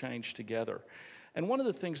cultural change together. And one of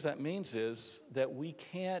the things that means is that we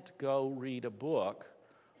can't go read a book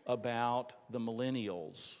about the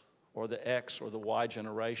millennials or the X or the Y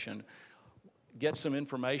generation, get some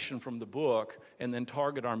information from the book, and then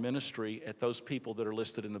target our ministry at those people that are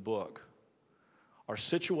listed in the book. Our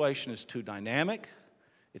situation is too dynamic,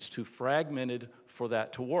 it's too fragmented for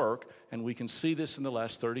that to work, and we can see this in the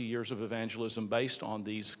last 30 years of evangelism based on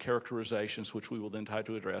these characterizations, which we will then try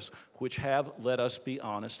to address, which have, let us be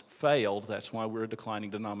honest, failed. That's why we're a declining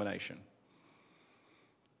denomination.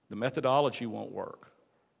 The methodology won't work.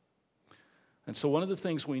 And so one of the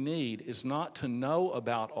things we need is not to know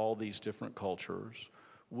about all these different cultures.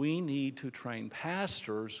 We need to train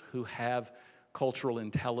pastors who have cultural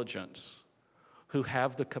intelligence, who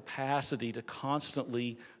have the capacity to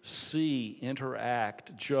constantly see,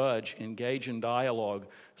 interact, judge, engage in dialogue,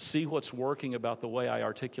 see what's working about the way I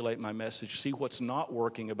articulate my message, see what's not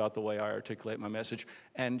working about the way I articulate my message,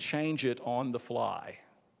 and change it on the fly.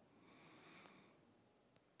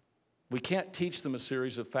 We can't teach them a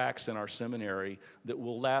series of facts in our seminary that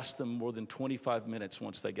will last them more than 25 minutes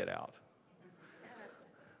once they get out.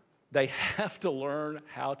 They have to learn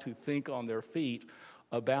how to think on their feet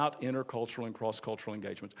about intercultural and cross-cultural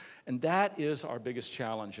engagements. And that is our biggest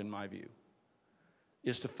challenge, in my view,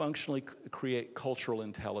 is to functionally create cultural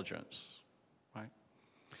intelligence, right?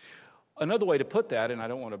 Another way to put that, and I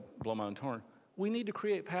don't want to blow my own horn, we need to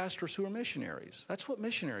create pastors who are missionaries. That's what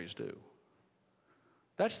missionaries do.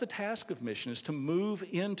 That's the task of mission, is to move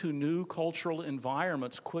into new cultural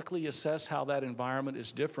environments, quickly assess how that environment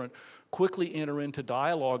is different, quickly enter into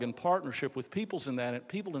dialogue and partnership with people in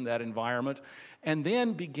that environment, and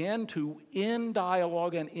then begin to, in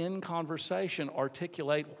dialogue and in conversation,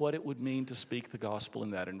 articulate what it would mean to speak the gospel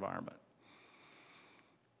in that environment.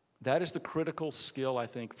 That is the critical skill, I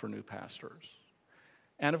think, for new pastors.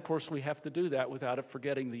 And of course, we have to do that without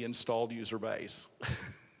forgetting the installed user base.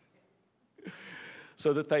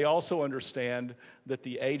 So that they also understand that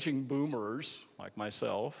the aging boomers, like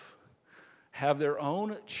myself, have their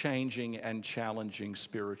own changing and challenging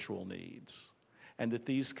spiritual needs, and that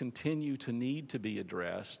these continue to need to be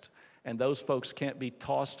addressed, and those folks can't be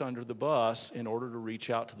tossed under the bus in order to reach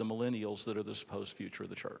out to the millennials that are the supposed future of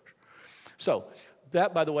the church. So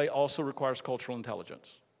that, by the way, also requires cultural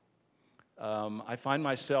intelligence. I find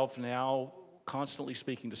myself now constantly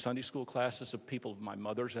speaking to Sunday school classes of people of my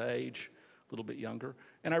mother's age, a little bit younger,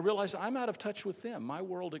 and I realize I'm out of touch with them. My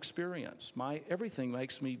world experience, everything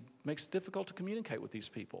makes it difficult to communicate with these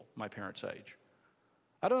people, my parents' age.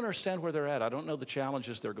 I don't understand where they're at. I don't know the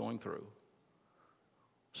challenges they're going through.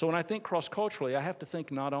 So when I think cross-culturally, I have to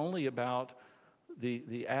think not only about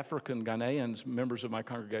the African Ghanaians, members of my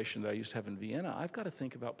congregation that I used to have in Vienna. I've got to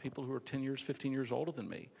think about people who are 10 years, 15 years older than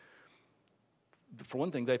me. For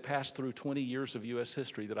one thing, they passed through 20 years of U.S.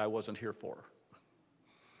 history that I wasn't here for,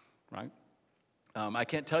 right? I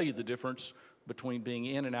can't tell you the difference between being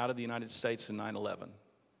in and out of the United States in 9/11.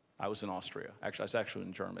 I was in Austria. Actually, I was actually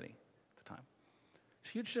in Germany at the time. It's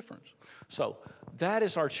a huge difference. So that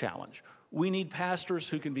is our challenge. We need pastors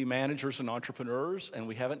who can be managers and entrepreneurs, and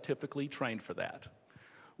we haven't typically trained for that.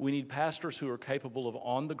 We need pastors who are capable of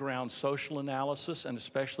on-the-ground social analysis, and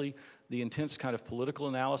especially the intense kind of political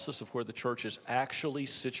analysis of where the church is actually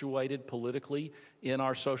situated politically in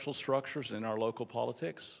our social structures, in our local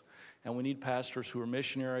politics. And we need pastors who are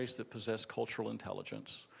missionaries that possess cultural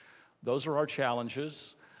intelligence. Those are our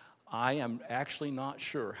challenges. I am actually not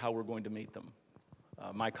sure how we're going to meet them.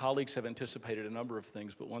 My colleagues have anticipated a number of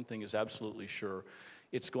things, but one thing is absolutely sure.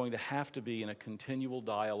 It's going to have to be in a continual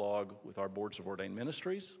dialogue with our boards of ordained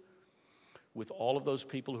ministries, with all of those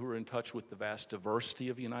people who are in touch with the vast diversity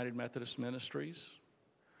of United Methodist ministries,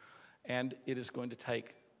 and it is going to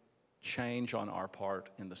take change on our part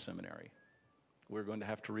in the seminary. We're going to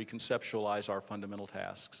have to reconceptualize our fundamental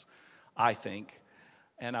tasks, I think.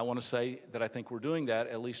 And I want to say that I think we're doing that.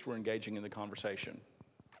 At least we're engaging in the conversation.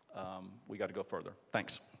 we got to go further.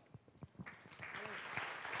 Thanks.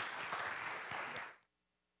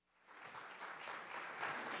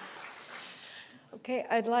 Okay,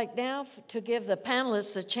 I'd like now to give the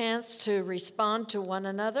panelists a chance to respond to one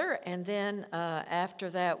another, and then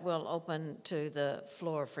after that, we'll open to the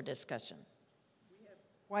floor for discussion. We have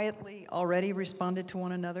quietly already responded to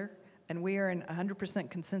one another, and we are in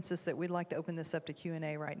 100% consensus that we'd like to open this up to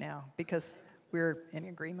Q&A right now because we're in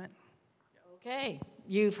agreement. Okay,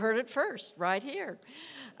 you've heard it first, right here.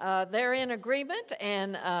 They're in agreement,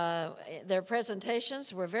 and their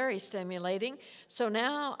presentations were very stimulating. So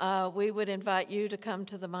now we would invite you to come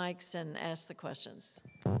to the mics and ask the questions.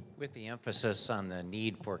 With the emphasis on the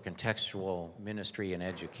need for contextual ministry and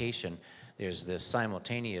education, there's this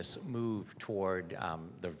simultaneous move toward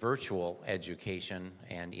the virtual education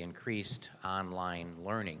and increased online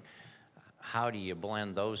learning. How do you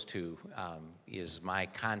blend those two? Is my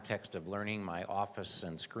context of learning my office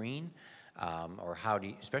and screen? Or how do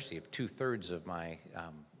you, especially if 2/3 of my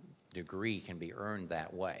degree can be earned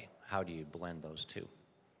that way, how do you blend those two?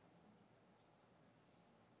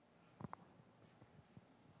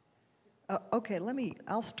 Okay,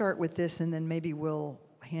 I'll start with this and then maybe we'll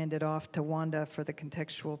hand it off to Wanda for the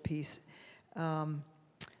contextual piece.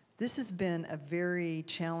 This has been a very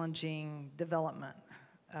challenging development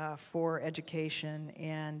for education,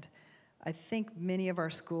 and I think many of our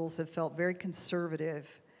schools have felt very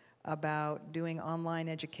conservative about doing online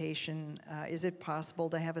education. Is it possible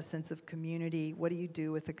to have a sense of community? What do you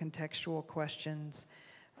do with the contextual questions?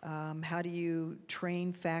 How do you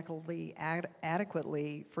train faculty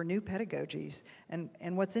adequately for new pedagogies?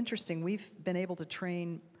 And what's interesting, we've been able to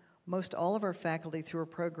train most all of our faculty through a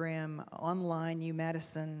program online,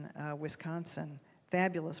 UMadison, Wisconsin,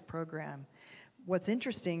 fabulous program. What's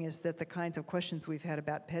interesting is that the kinds of questions we've had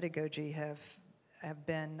about pedagogy have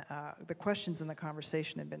been, the questions in the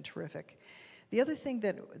conversation have been terrific. The other thing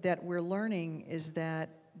that we're learning is that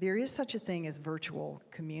there is such a thing as virtual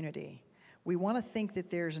community. We want to think that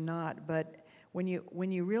there's not, but when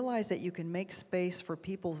you realize that you can make space for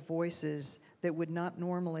people's voices that would not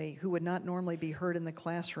normally, who would not normally be heard in the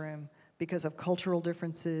classroom because of cultural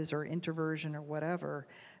differences or introversion or whatever,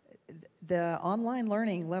 the online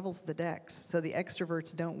learning levels the decks, so the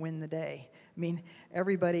extroverts don't win the day. I mean,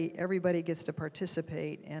 everybody gets to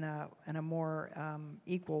participate in a more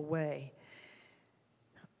equal way.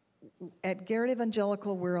 At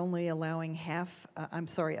Garrett-Evangelical, we're only allowing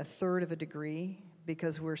a third of a degree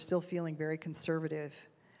because we're still feeling very conservative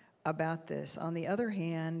about this. On the other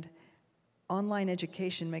hand, online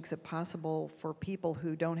education makes it possible for people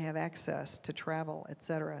who don't have access to travel, et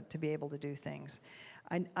cetera, to be able to do things.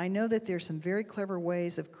 I know that there's some very clever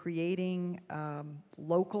ways of creating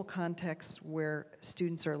local contexts where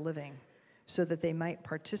students are living so that they might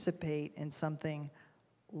participate in something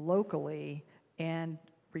locally and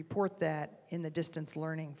report that in the distance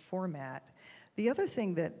learning format. The other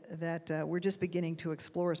thing that we're just beginning to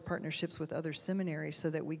explore is partnerships with other seminaries so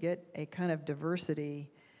that we get a kind of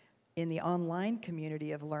diversity in the online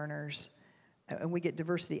community of learners, and we get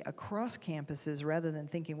diversity across campuses rather than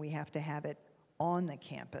thinking we have to have it on the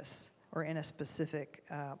campus or in a specific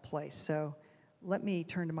place. So let me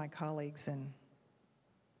turn to my colleagues and...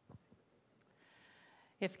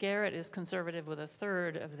 If Garrett is conservative with a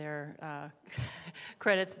third of their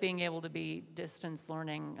credits being able to be distance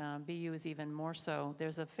learning, BU is even more so.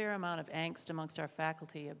 There's a fair amount of angst amongst our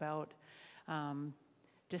faculty about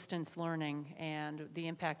distance learning and the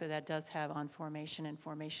impact that does have on formation and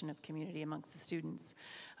formation of community amongst the students.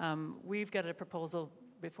 We've got a proposal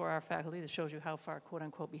before our faculty that shows you how far, quote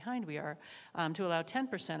unquote, behind we are, to allow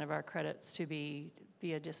 10% of our credits to be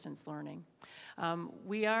via distance learning.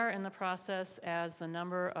 We are in the process, as the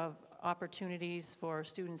number of opportunities for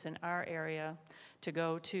students in our area to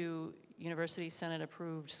go to University Senate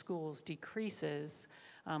approved schools decreases,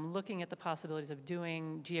 looking at the possibilities of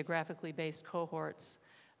doing geographically based cohorts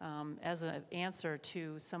as an answer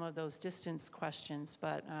to some of those distance questions,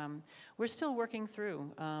 but we're still working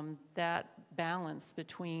through that balance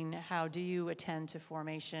between how do you attend to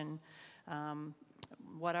formation,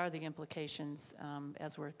 what are the implications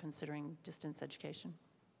as we're considering distance education.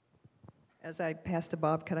 As I pass to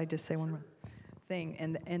Bob, could I just say one more thing?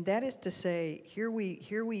 And that is to say, here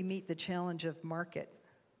we meet the challenge of market,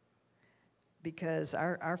 because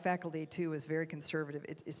our faculty, too, is very conservative.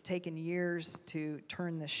 It's taken years to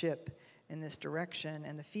turn the ship in this direction,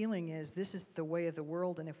 and the feeling is this is the way of the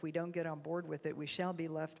world, and if we don't get on board with it, we shall be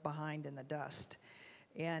left behind in the dust.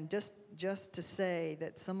 And just to say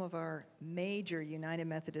that some of our major United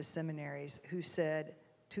Methodist seminaries who said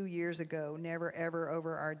 2 years ago, never ever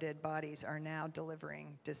over our dead bodies, are now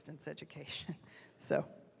delivering distance education. So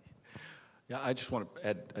Yeah, I just want to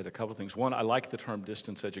add a couple of things. One, I like the term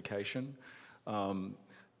distance education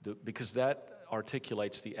because that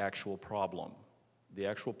articulates the actual problem. The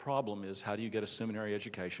actual problem is, how do you get a seminary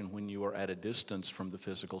education when you are at a distance from the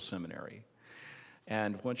physical seminary?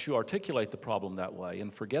 And once you articulate the problem that way,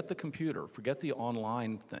 and forget the computer, forget the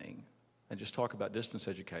online thing, and just talk about distance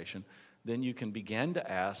education, then you can begin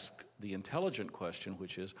to ask the intelligent question,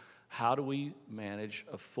 which is, how do we manage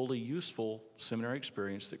a fully useful seminary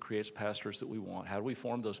experience that creates pastors that we want? How do we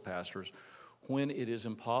form those pastors when it is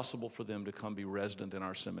impossible for them to come be resident in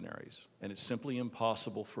our seminaries? And it's simply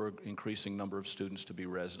impossible for an increasing number of students to be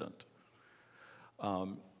resident.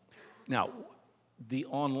 Now, the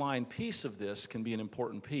online piece of this can be an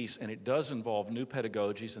important piece, and it does involve new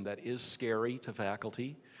pedagogies, and that is scary to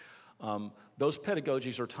faculty. Those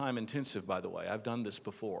pedagogies are time intensive, by the way. I've done this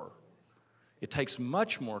before. It takes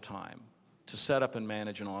much more time to set up and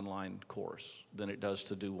manage an online course than it does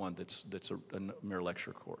to do one that's a mere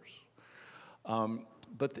lecture course.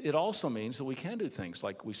 But it also means that we can do things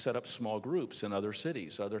like we set up small groups in other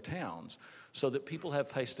cities, other towns, so that people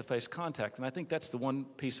have face-to-face contact. And I think that's the one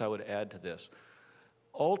piece I would add to this.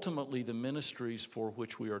 Ultimately, the ministries for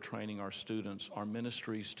which we are training our students are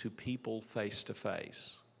ministries to people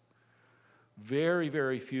face-to-face. Very,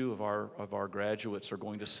 very few of our graduates are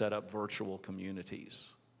going to set up virtual communities.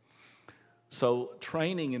 So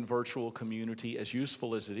training in virtual community, as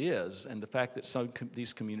useful as it is, and the fact that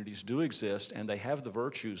these communities do exist and they have the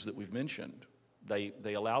virtues that we've mentioned,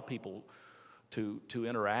 they allow people to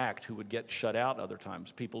interact who would get shut out other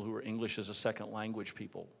times, people who are English as a second language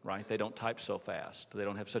people, right? They don't type so fast. They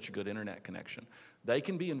don't have such a good internet connection. They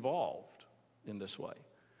can be involved in this way.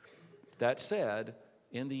 That said,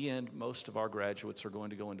 in the end, most of our graduates are going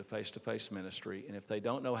to go into face-to-face ministry, and if they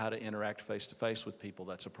don't know how to interact face-to-face with people,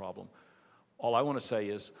 that's a problem. All I want to say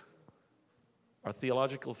is our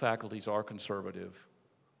theological faculties are conservative.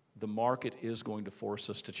 The market is going to force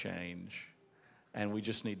us to change, and we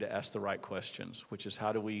just need to ask the right questions, which is,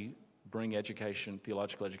 how do we bring education,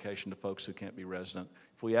 theological education, to folks who can't be resident?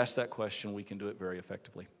 If we ask that question, we can do it very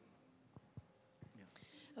effectively.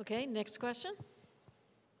 Yeah. Okay, next question.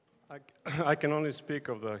 I can only speak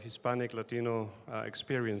of the Hispanic Latino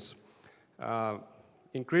experience.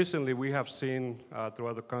 Increasingly, we have seen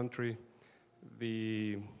throughout the country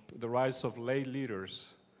the rise of lay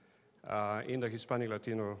leaders in the Hispanic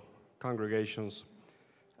Latino congregations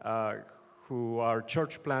who are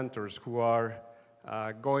church planters, who are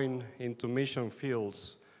going into mission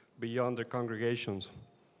fields beyond the congregations.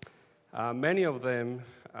 Many of them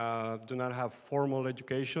do not have formal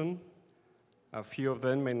education. A few of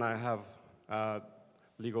them may not have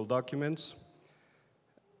legal documents,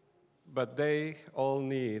 but they all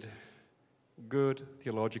need good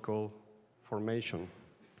theological formation.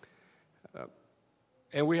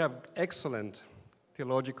 And we have excellent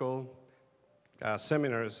theological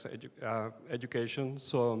seminaries, education.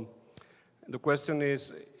 So the question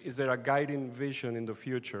is there a guiding vision in the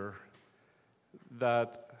future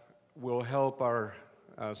that will help our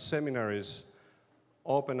seminaries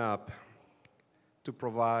open up to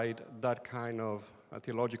provide that kind of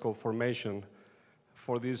theological formation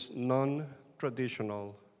for these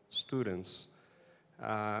non-traditional students?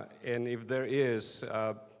 And if there is,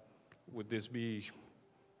 would this be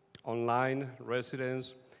online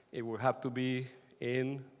residence? It would have to be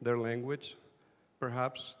in their language,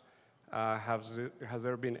 perhaps. Has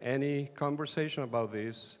there been any conversation about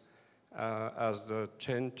this as the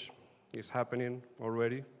change is happening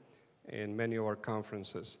already in many of our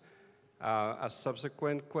conferences? A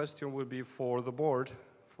subsequent question would be for the board,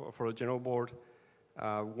 for the general board.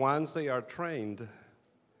 Once they are trained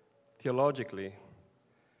theologically,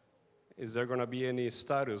 is there going to be any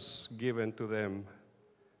status given to them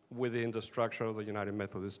within the structure of the United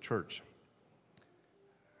Methodist Church?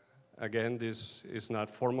 Again, this is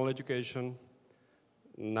not formal education,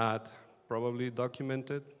 not probably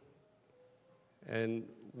documented. And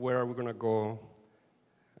where are we going to go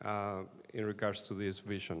in regards to this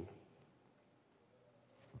vision?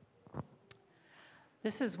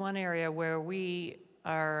 This is one area where we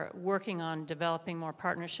are working on developing more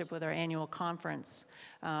partnership with our annual conference.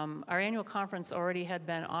 Our annual conference already had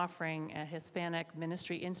been offering a Hispanic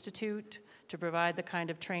Ministry Institute to provide the kind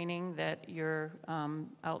of training that you're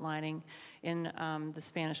outlining in the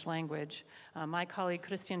Spanish language. My colleague,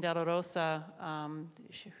 Christian De La Rosa,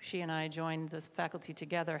 she and I joined this faculty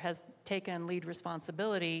together, has taken lead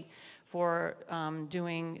responsibility for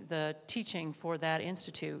doing the teaching for that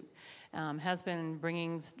institute. Has been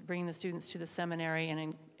bringing the students to the seminary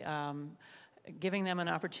and giving them an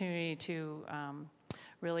opportunity to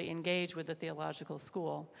really engage with the theological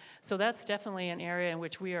school. So that's definitely an area in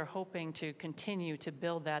which we are hoping to continue to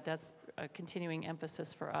build that. That's a continuing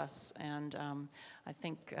emphasis for us, and I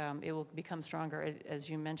think it will become stronger. As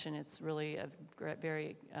you mentioned, it's really a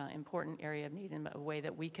very important area of need in a way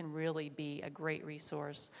that we can really be a great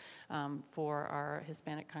resource for our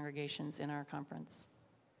Hispanic congregations in our conference.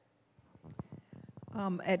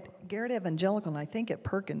 At Garrett-Evangelical, and I think at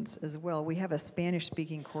Perkins as well, we have a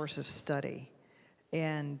Spanish-speaking course of study.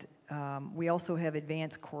 And we also have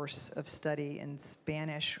advanced course of study in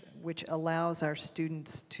Spanish, which allows our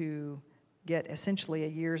students to get essentially a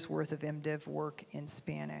year's worth of MDiv work in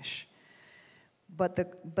Spanish. But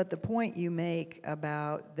the point you make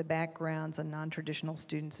about the backgrounds of non-traditional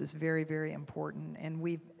students is very, very important.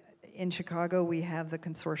 And in Chicago, we have the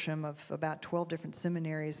consortium of about 12 different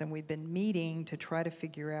seminaries, and we've been meeting to try to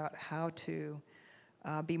figure out how to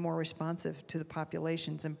be more responsive to the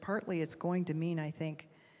populations. And partly it's going to mean, I think,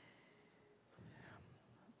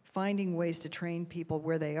 finding ways to train people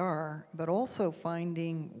where they are, but also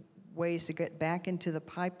finding ways to get back into the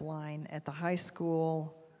pipeline at the high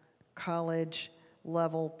school, college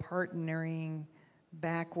level, partnering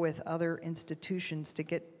back with other institutions to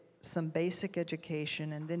get some basic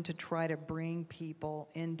education, and then to try to bring people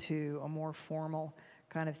into a more formal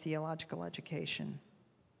kind of theological education.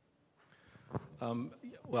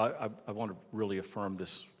 Well, I want to really affirm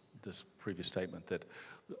this previous statement that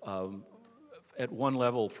at one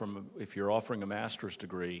level, if you're offering a master's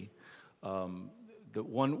degree, the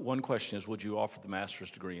one question is, would you offer the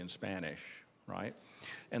master's degree in Spanish, right?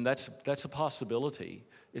 And that's a possibility.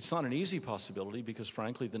 It's not an easy possibility because,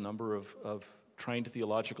 frankly, the number of trained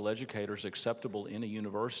theological educators acceptable in a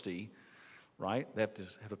university, right? They have to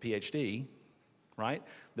have a PhD, right?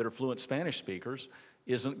 That are fluent Spanish speakers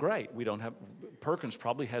isn't great. We don't have, Perkins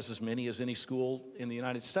probably has as many as any school in the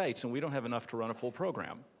United States, and we don't have enough to run a full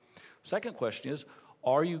program. Second question is,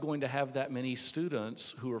 are you going to have that many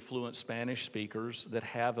students who are fluent Spanish speakers that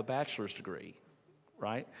have a bachelor's degree,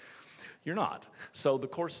 right? You're not. So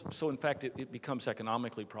in fact, it becomes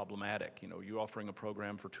economically problematic. You know, you're offering a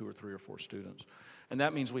program for 2 or 3 or 4 students. And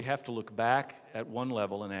that means we have to look back at one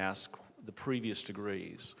level and ask the previous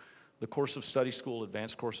degrees. The course of study school,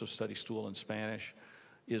 advanced course of study school in Spanish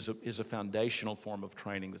is a foundational form of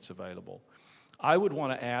training that's available. I would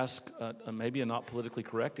want to ask, maybe a not politically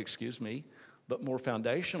correct, excuse me, but more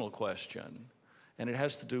foundational question, and it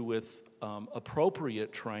has to do with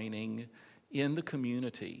appropriate training in the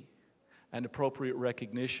community and appropriate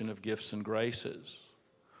recognition of gifts and graces.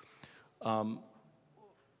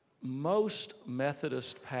 Most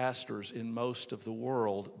Methodist pastors in most of the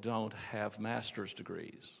world don't have master's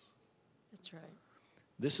degrees. That's right.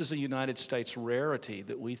 This is a United States rarity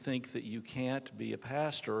that we think that you can't be a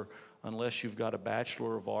pastor unless you've got a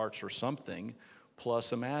Bachelor of Arts or something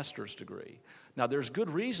plus a master's degree. Now, there's good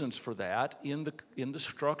reasons for that in the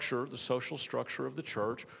structure, the social structure of the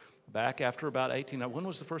church. Back after about when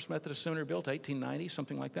was the first Methodist seminary built? 1890,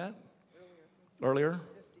 something like that? Earlier?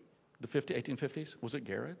 50s. The 1850s? Was it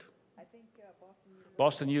Garrett? I think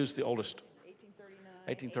Boston U is the oldest. 1839.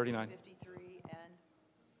 1853 and...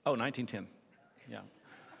 Oh, 1910. Yeah.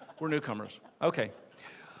 We're newcomers. Okay.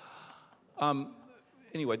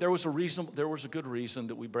 Anyway, there was a good reason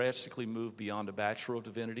that we basically moved beyond a Bachelor of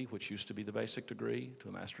Divinity, which used to be the basic degree, to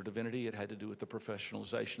a Master of Divinity. It had to do with the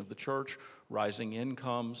professionalization of the church, rising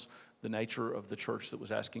incomes, the nature of the church that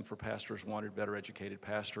was asking for pastors, wanted better educated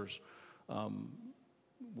pastors. We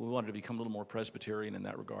wanted to become a little more Presbyterian in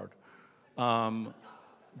that regard.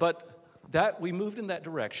 But we moved in that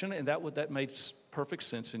direction, and that made perfect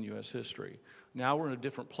sense in U.S. history. Now we're in a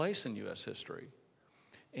different place in U.S. history.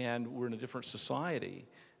 And we're in a different society.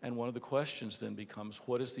 And one of the questions then becomes,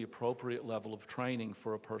 what is the appropriate level of training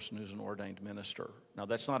for a person who's an ordained minister? Now,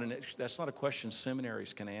 that's not a question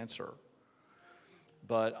seminaries can answer.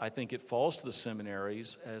 But I think it falls to the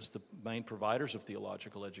seminaries as the main providers of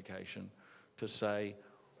theological education to say,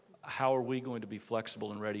 how are we going to be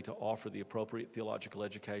flexible and ready to offer the appropriate theological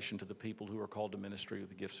education to the people who are called to ministry with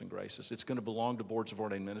the gifts and graces? It's going to belong to boards of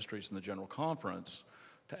ordained ministries and the General Conference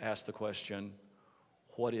to ask the question,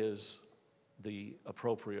 what is the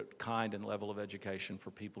appropriate kind and level of education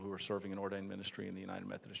for people who are serving an ordained ministry in the United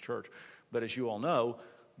Methodist Church? But as you all know,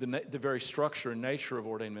 the very structure and nature of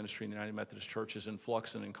ordained ministry in the United Methodist Church is in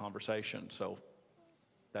flux and in conversation. So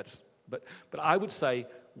but I would say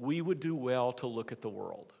we would do well to look at the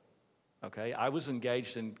world. Okay, I was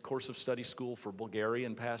engaged in course of study school for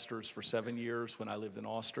Bulgarian pastors for 7 years when I lived in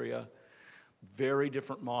Austria. Very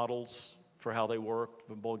different models for how they worked,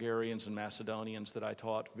 the Bulgarians and Macedonians that I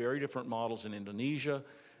taught. Very different models in Indonesia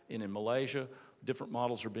and in Malaysia. Different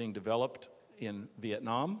models are being developed in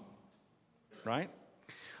Vietnam, right?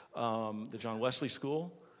 The John Wesley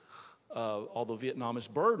School, although Vietnam is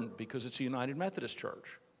burdened because it's a United Methodist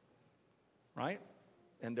Church, right?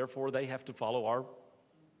 And therefore they have to follow our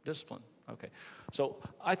discipline. Okay, so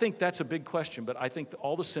I think that's a big question, but I think that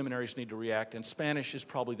all the seminaries need to react, and Spanish is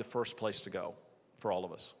probably the first place to go for all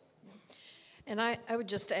of us. And I would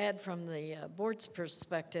just add from the board's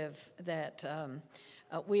perspective that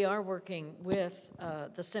we are working with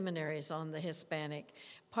the seminaries on the Hispanic.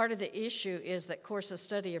 Part of the issue is that course of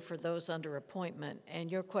study are for those under appointment, and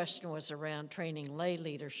your question was around training lay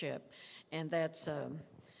leadership, and that's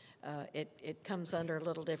it comes under a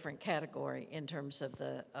little different category in terms of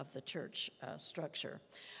the church structure.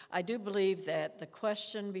 I do believe that the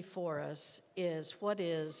question before us is what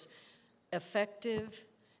is effective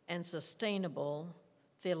and sustainable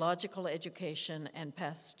theological education and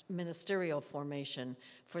past ministerial formation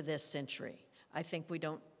for this century. I think we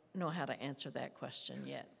don't know how to answer that question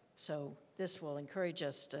yet. So this will encourage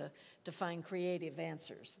us to find creative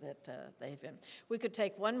answers that they've been. We could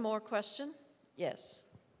take one more question. Yes.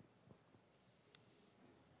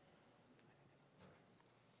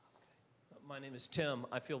 My name is Tim.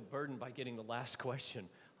 I feel burdened by getting the last question.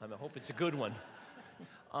 I hope it's a good one.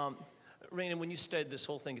 Raina, when you stated this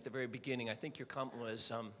whole thing at the very beginning, I think your comment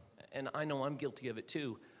was, and I know I'm guilty of it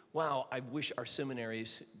too, wow, I wish our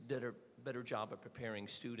seminaries did a better job of preparing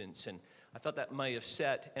students. And I thought that may have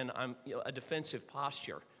set a defensive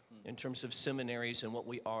posture in terms of seminaries and what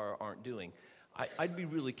we are or aren't doing. I'd be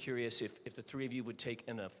really curious if the three of you would take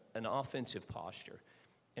an offensive posture.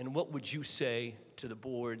 And what would you say to the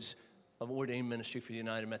boards of ordained ministry for the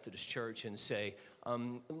United Methodist Church and say,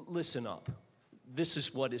 listen up. This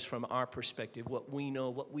is what is from our perspective, what we know,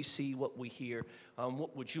 what we see, what we hear.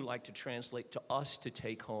 What would you like to translate to us to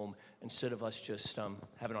take home instead of us just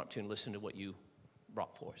have an opportunity to listen to what you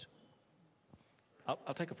brought for us?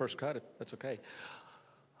 I'll take a first cut if that's okay.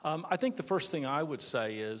 I think the first thing I would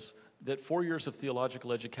say is that 4 years of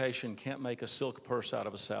theological education can't make a silk purse out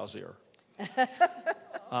of a sow's ear.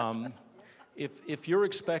 If you're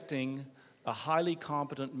expecting a highly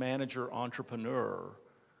competent manager entrepreneur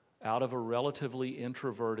out of a relatively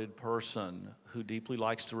introverted person who deeply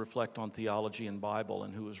likes to reflect on theology and Bible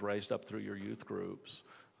and who was raised up through your youth groups,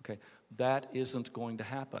 okay, that isn't going to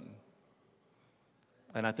happen.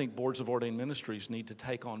 And I think boards of ordained ministries need to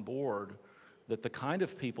take on board that the kind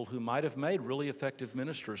of people who might have made really effective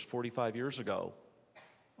ministers 45 years ago,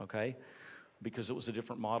 okay, because it was a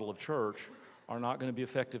different model of church, are not going to be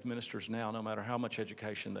effective ministers now, no matter how much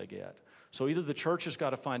education they get. So either the church has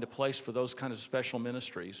got to find a place for those kind of special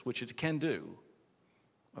ministries, which it can do,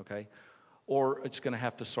 okay, or it's going to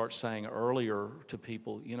have to start saying earlier to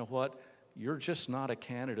people, you know what, you're just not a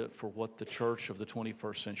candidate for what the church of the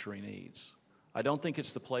 21st century needs. I don't think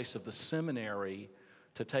it's the place of the seminary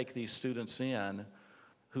to take these students in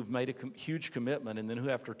who've made a huge commitment and then who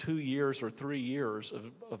after 2 years or 3 years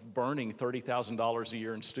of burning $30,000 a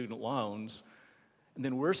year in student loans, and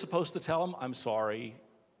then we're supposed to tell them, I'm sorry,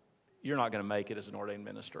 you're not going to make it as an ordained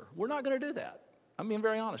minister. We're not going to do that. I'm being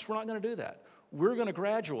very honest. We're not going to do that. We're going to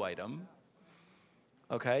graduate them,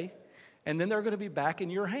 okay? And then they're going to be back in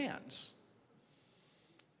your hands.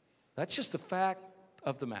 That's just the fact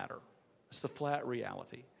of the matter. It's the flat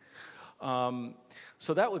reality.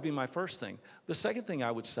 So that would be my first thing. The second thing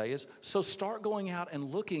I would say is, so start going out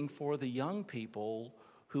and looking for the young people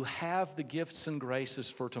who have the gifts and graces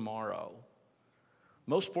for tomorrow.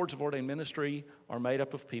 Most boards of ordained ministry are made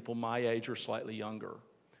up of people my age or slightly younger.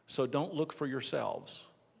 So don't look for yourselves,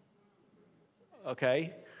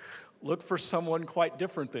 okay? Look for someone quite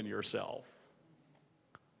different than yourself.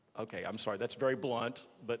 Okay, I'm sorry, that's very blunt,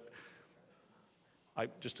 but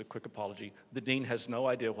just a quick apology. The dean has no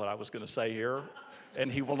idea what I was going to say here,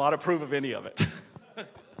 and he will not approve of any of it.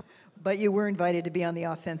 But you were invited to be on the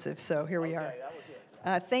offensive, so here we are. That was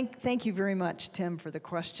it. Thank you very much, Tim, for the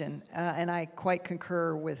question, and I quite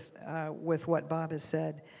concur with what Bob has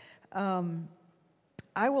said.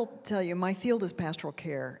 I will tell you, my field is pastoral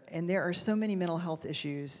care, and there are so many mental health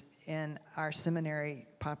issues in our seminary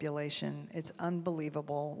population. It's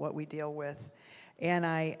unbelievable what we deal with. And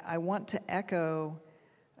I want to echo,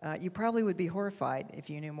 you probably would be horrified if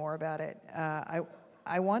you knew more about it.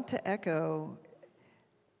 I want to echo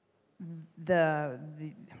the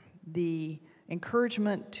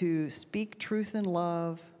encouragement to speak truth in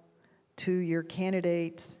love to your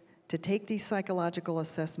candidates, to take these psychological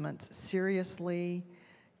assessments seriously,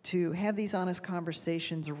 to have these honest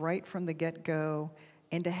conversations right from the get-go,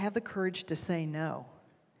 and to have the courage to say no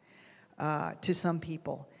to some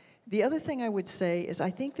people. The other thing I would say is I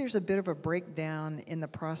think there's a bit of a breakdown in the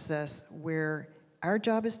process where Our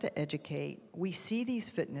job is to educate. We see these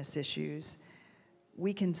fitness issues.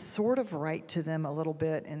 We can sort of write to them a little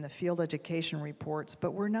bit in the field education reports,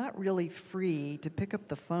 but we're not really free to pick up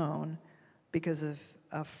the phone because of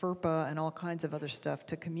FERPA and all kinds of other stuff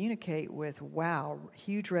to communicate with, wow,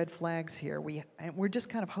 huge red flags here. And we're just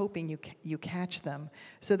kind of hoping you catch them.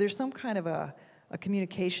 So there's some kind of a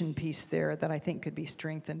communication piece there that I think could be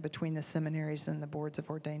strengthened between the seminaries and the boards of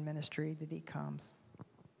ordained ministry, the DCOMs.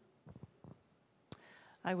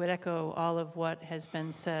 I would echo all of what has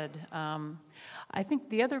been said. I think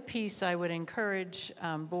the other piece I would encourage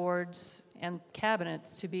boards and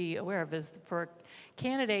cabinets to be aware of is for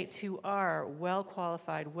candidates who are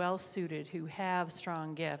well-qualified, well-suited, who have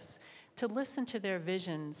strong gifts, to listen to their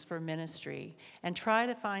visions for ministry and try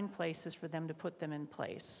to find places for them to put them in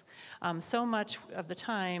place. So much of the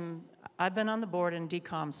time, I've been on the board in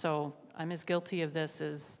DCOM, so I'm as guilty of this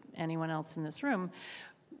as anyone else in this room.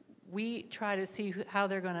 We try to see how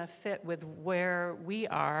they're going to fit with where we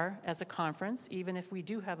are as a conference, even if we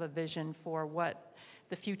do have a vision for what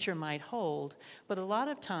the future might hold. But a lot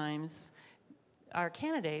of times, our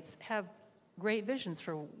candidates have great visions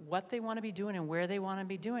for what they want to be doing and where they want to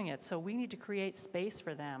be doing it. So we need to create space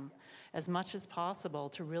for them as much as possible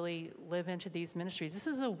to really live into these ministries. This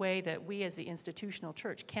is a way that we as the institutional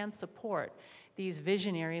church can support these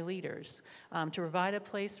visionary leaders, to provide a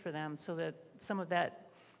place for them so that some of that,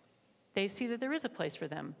 they see that there is a place for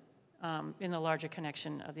them in the larger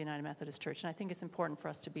connection of the United Methodist Church. And I think it's important for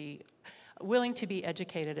us to be willing to be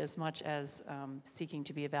educated as much as seeking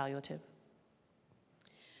to be evaluative.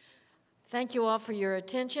 Thank you all for your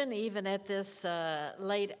attention, even at this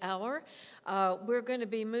late hour. We're going to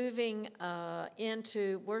be moving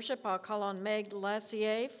into worship. I'll call on Meg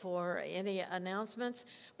Lassier for any announcements,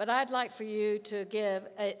 but I'd like for you to give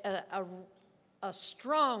a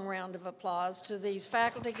strong round of applause to these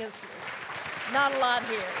faculty, because not a lot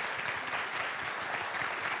here.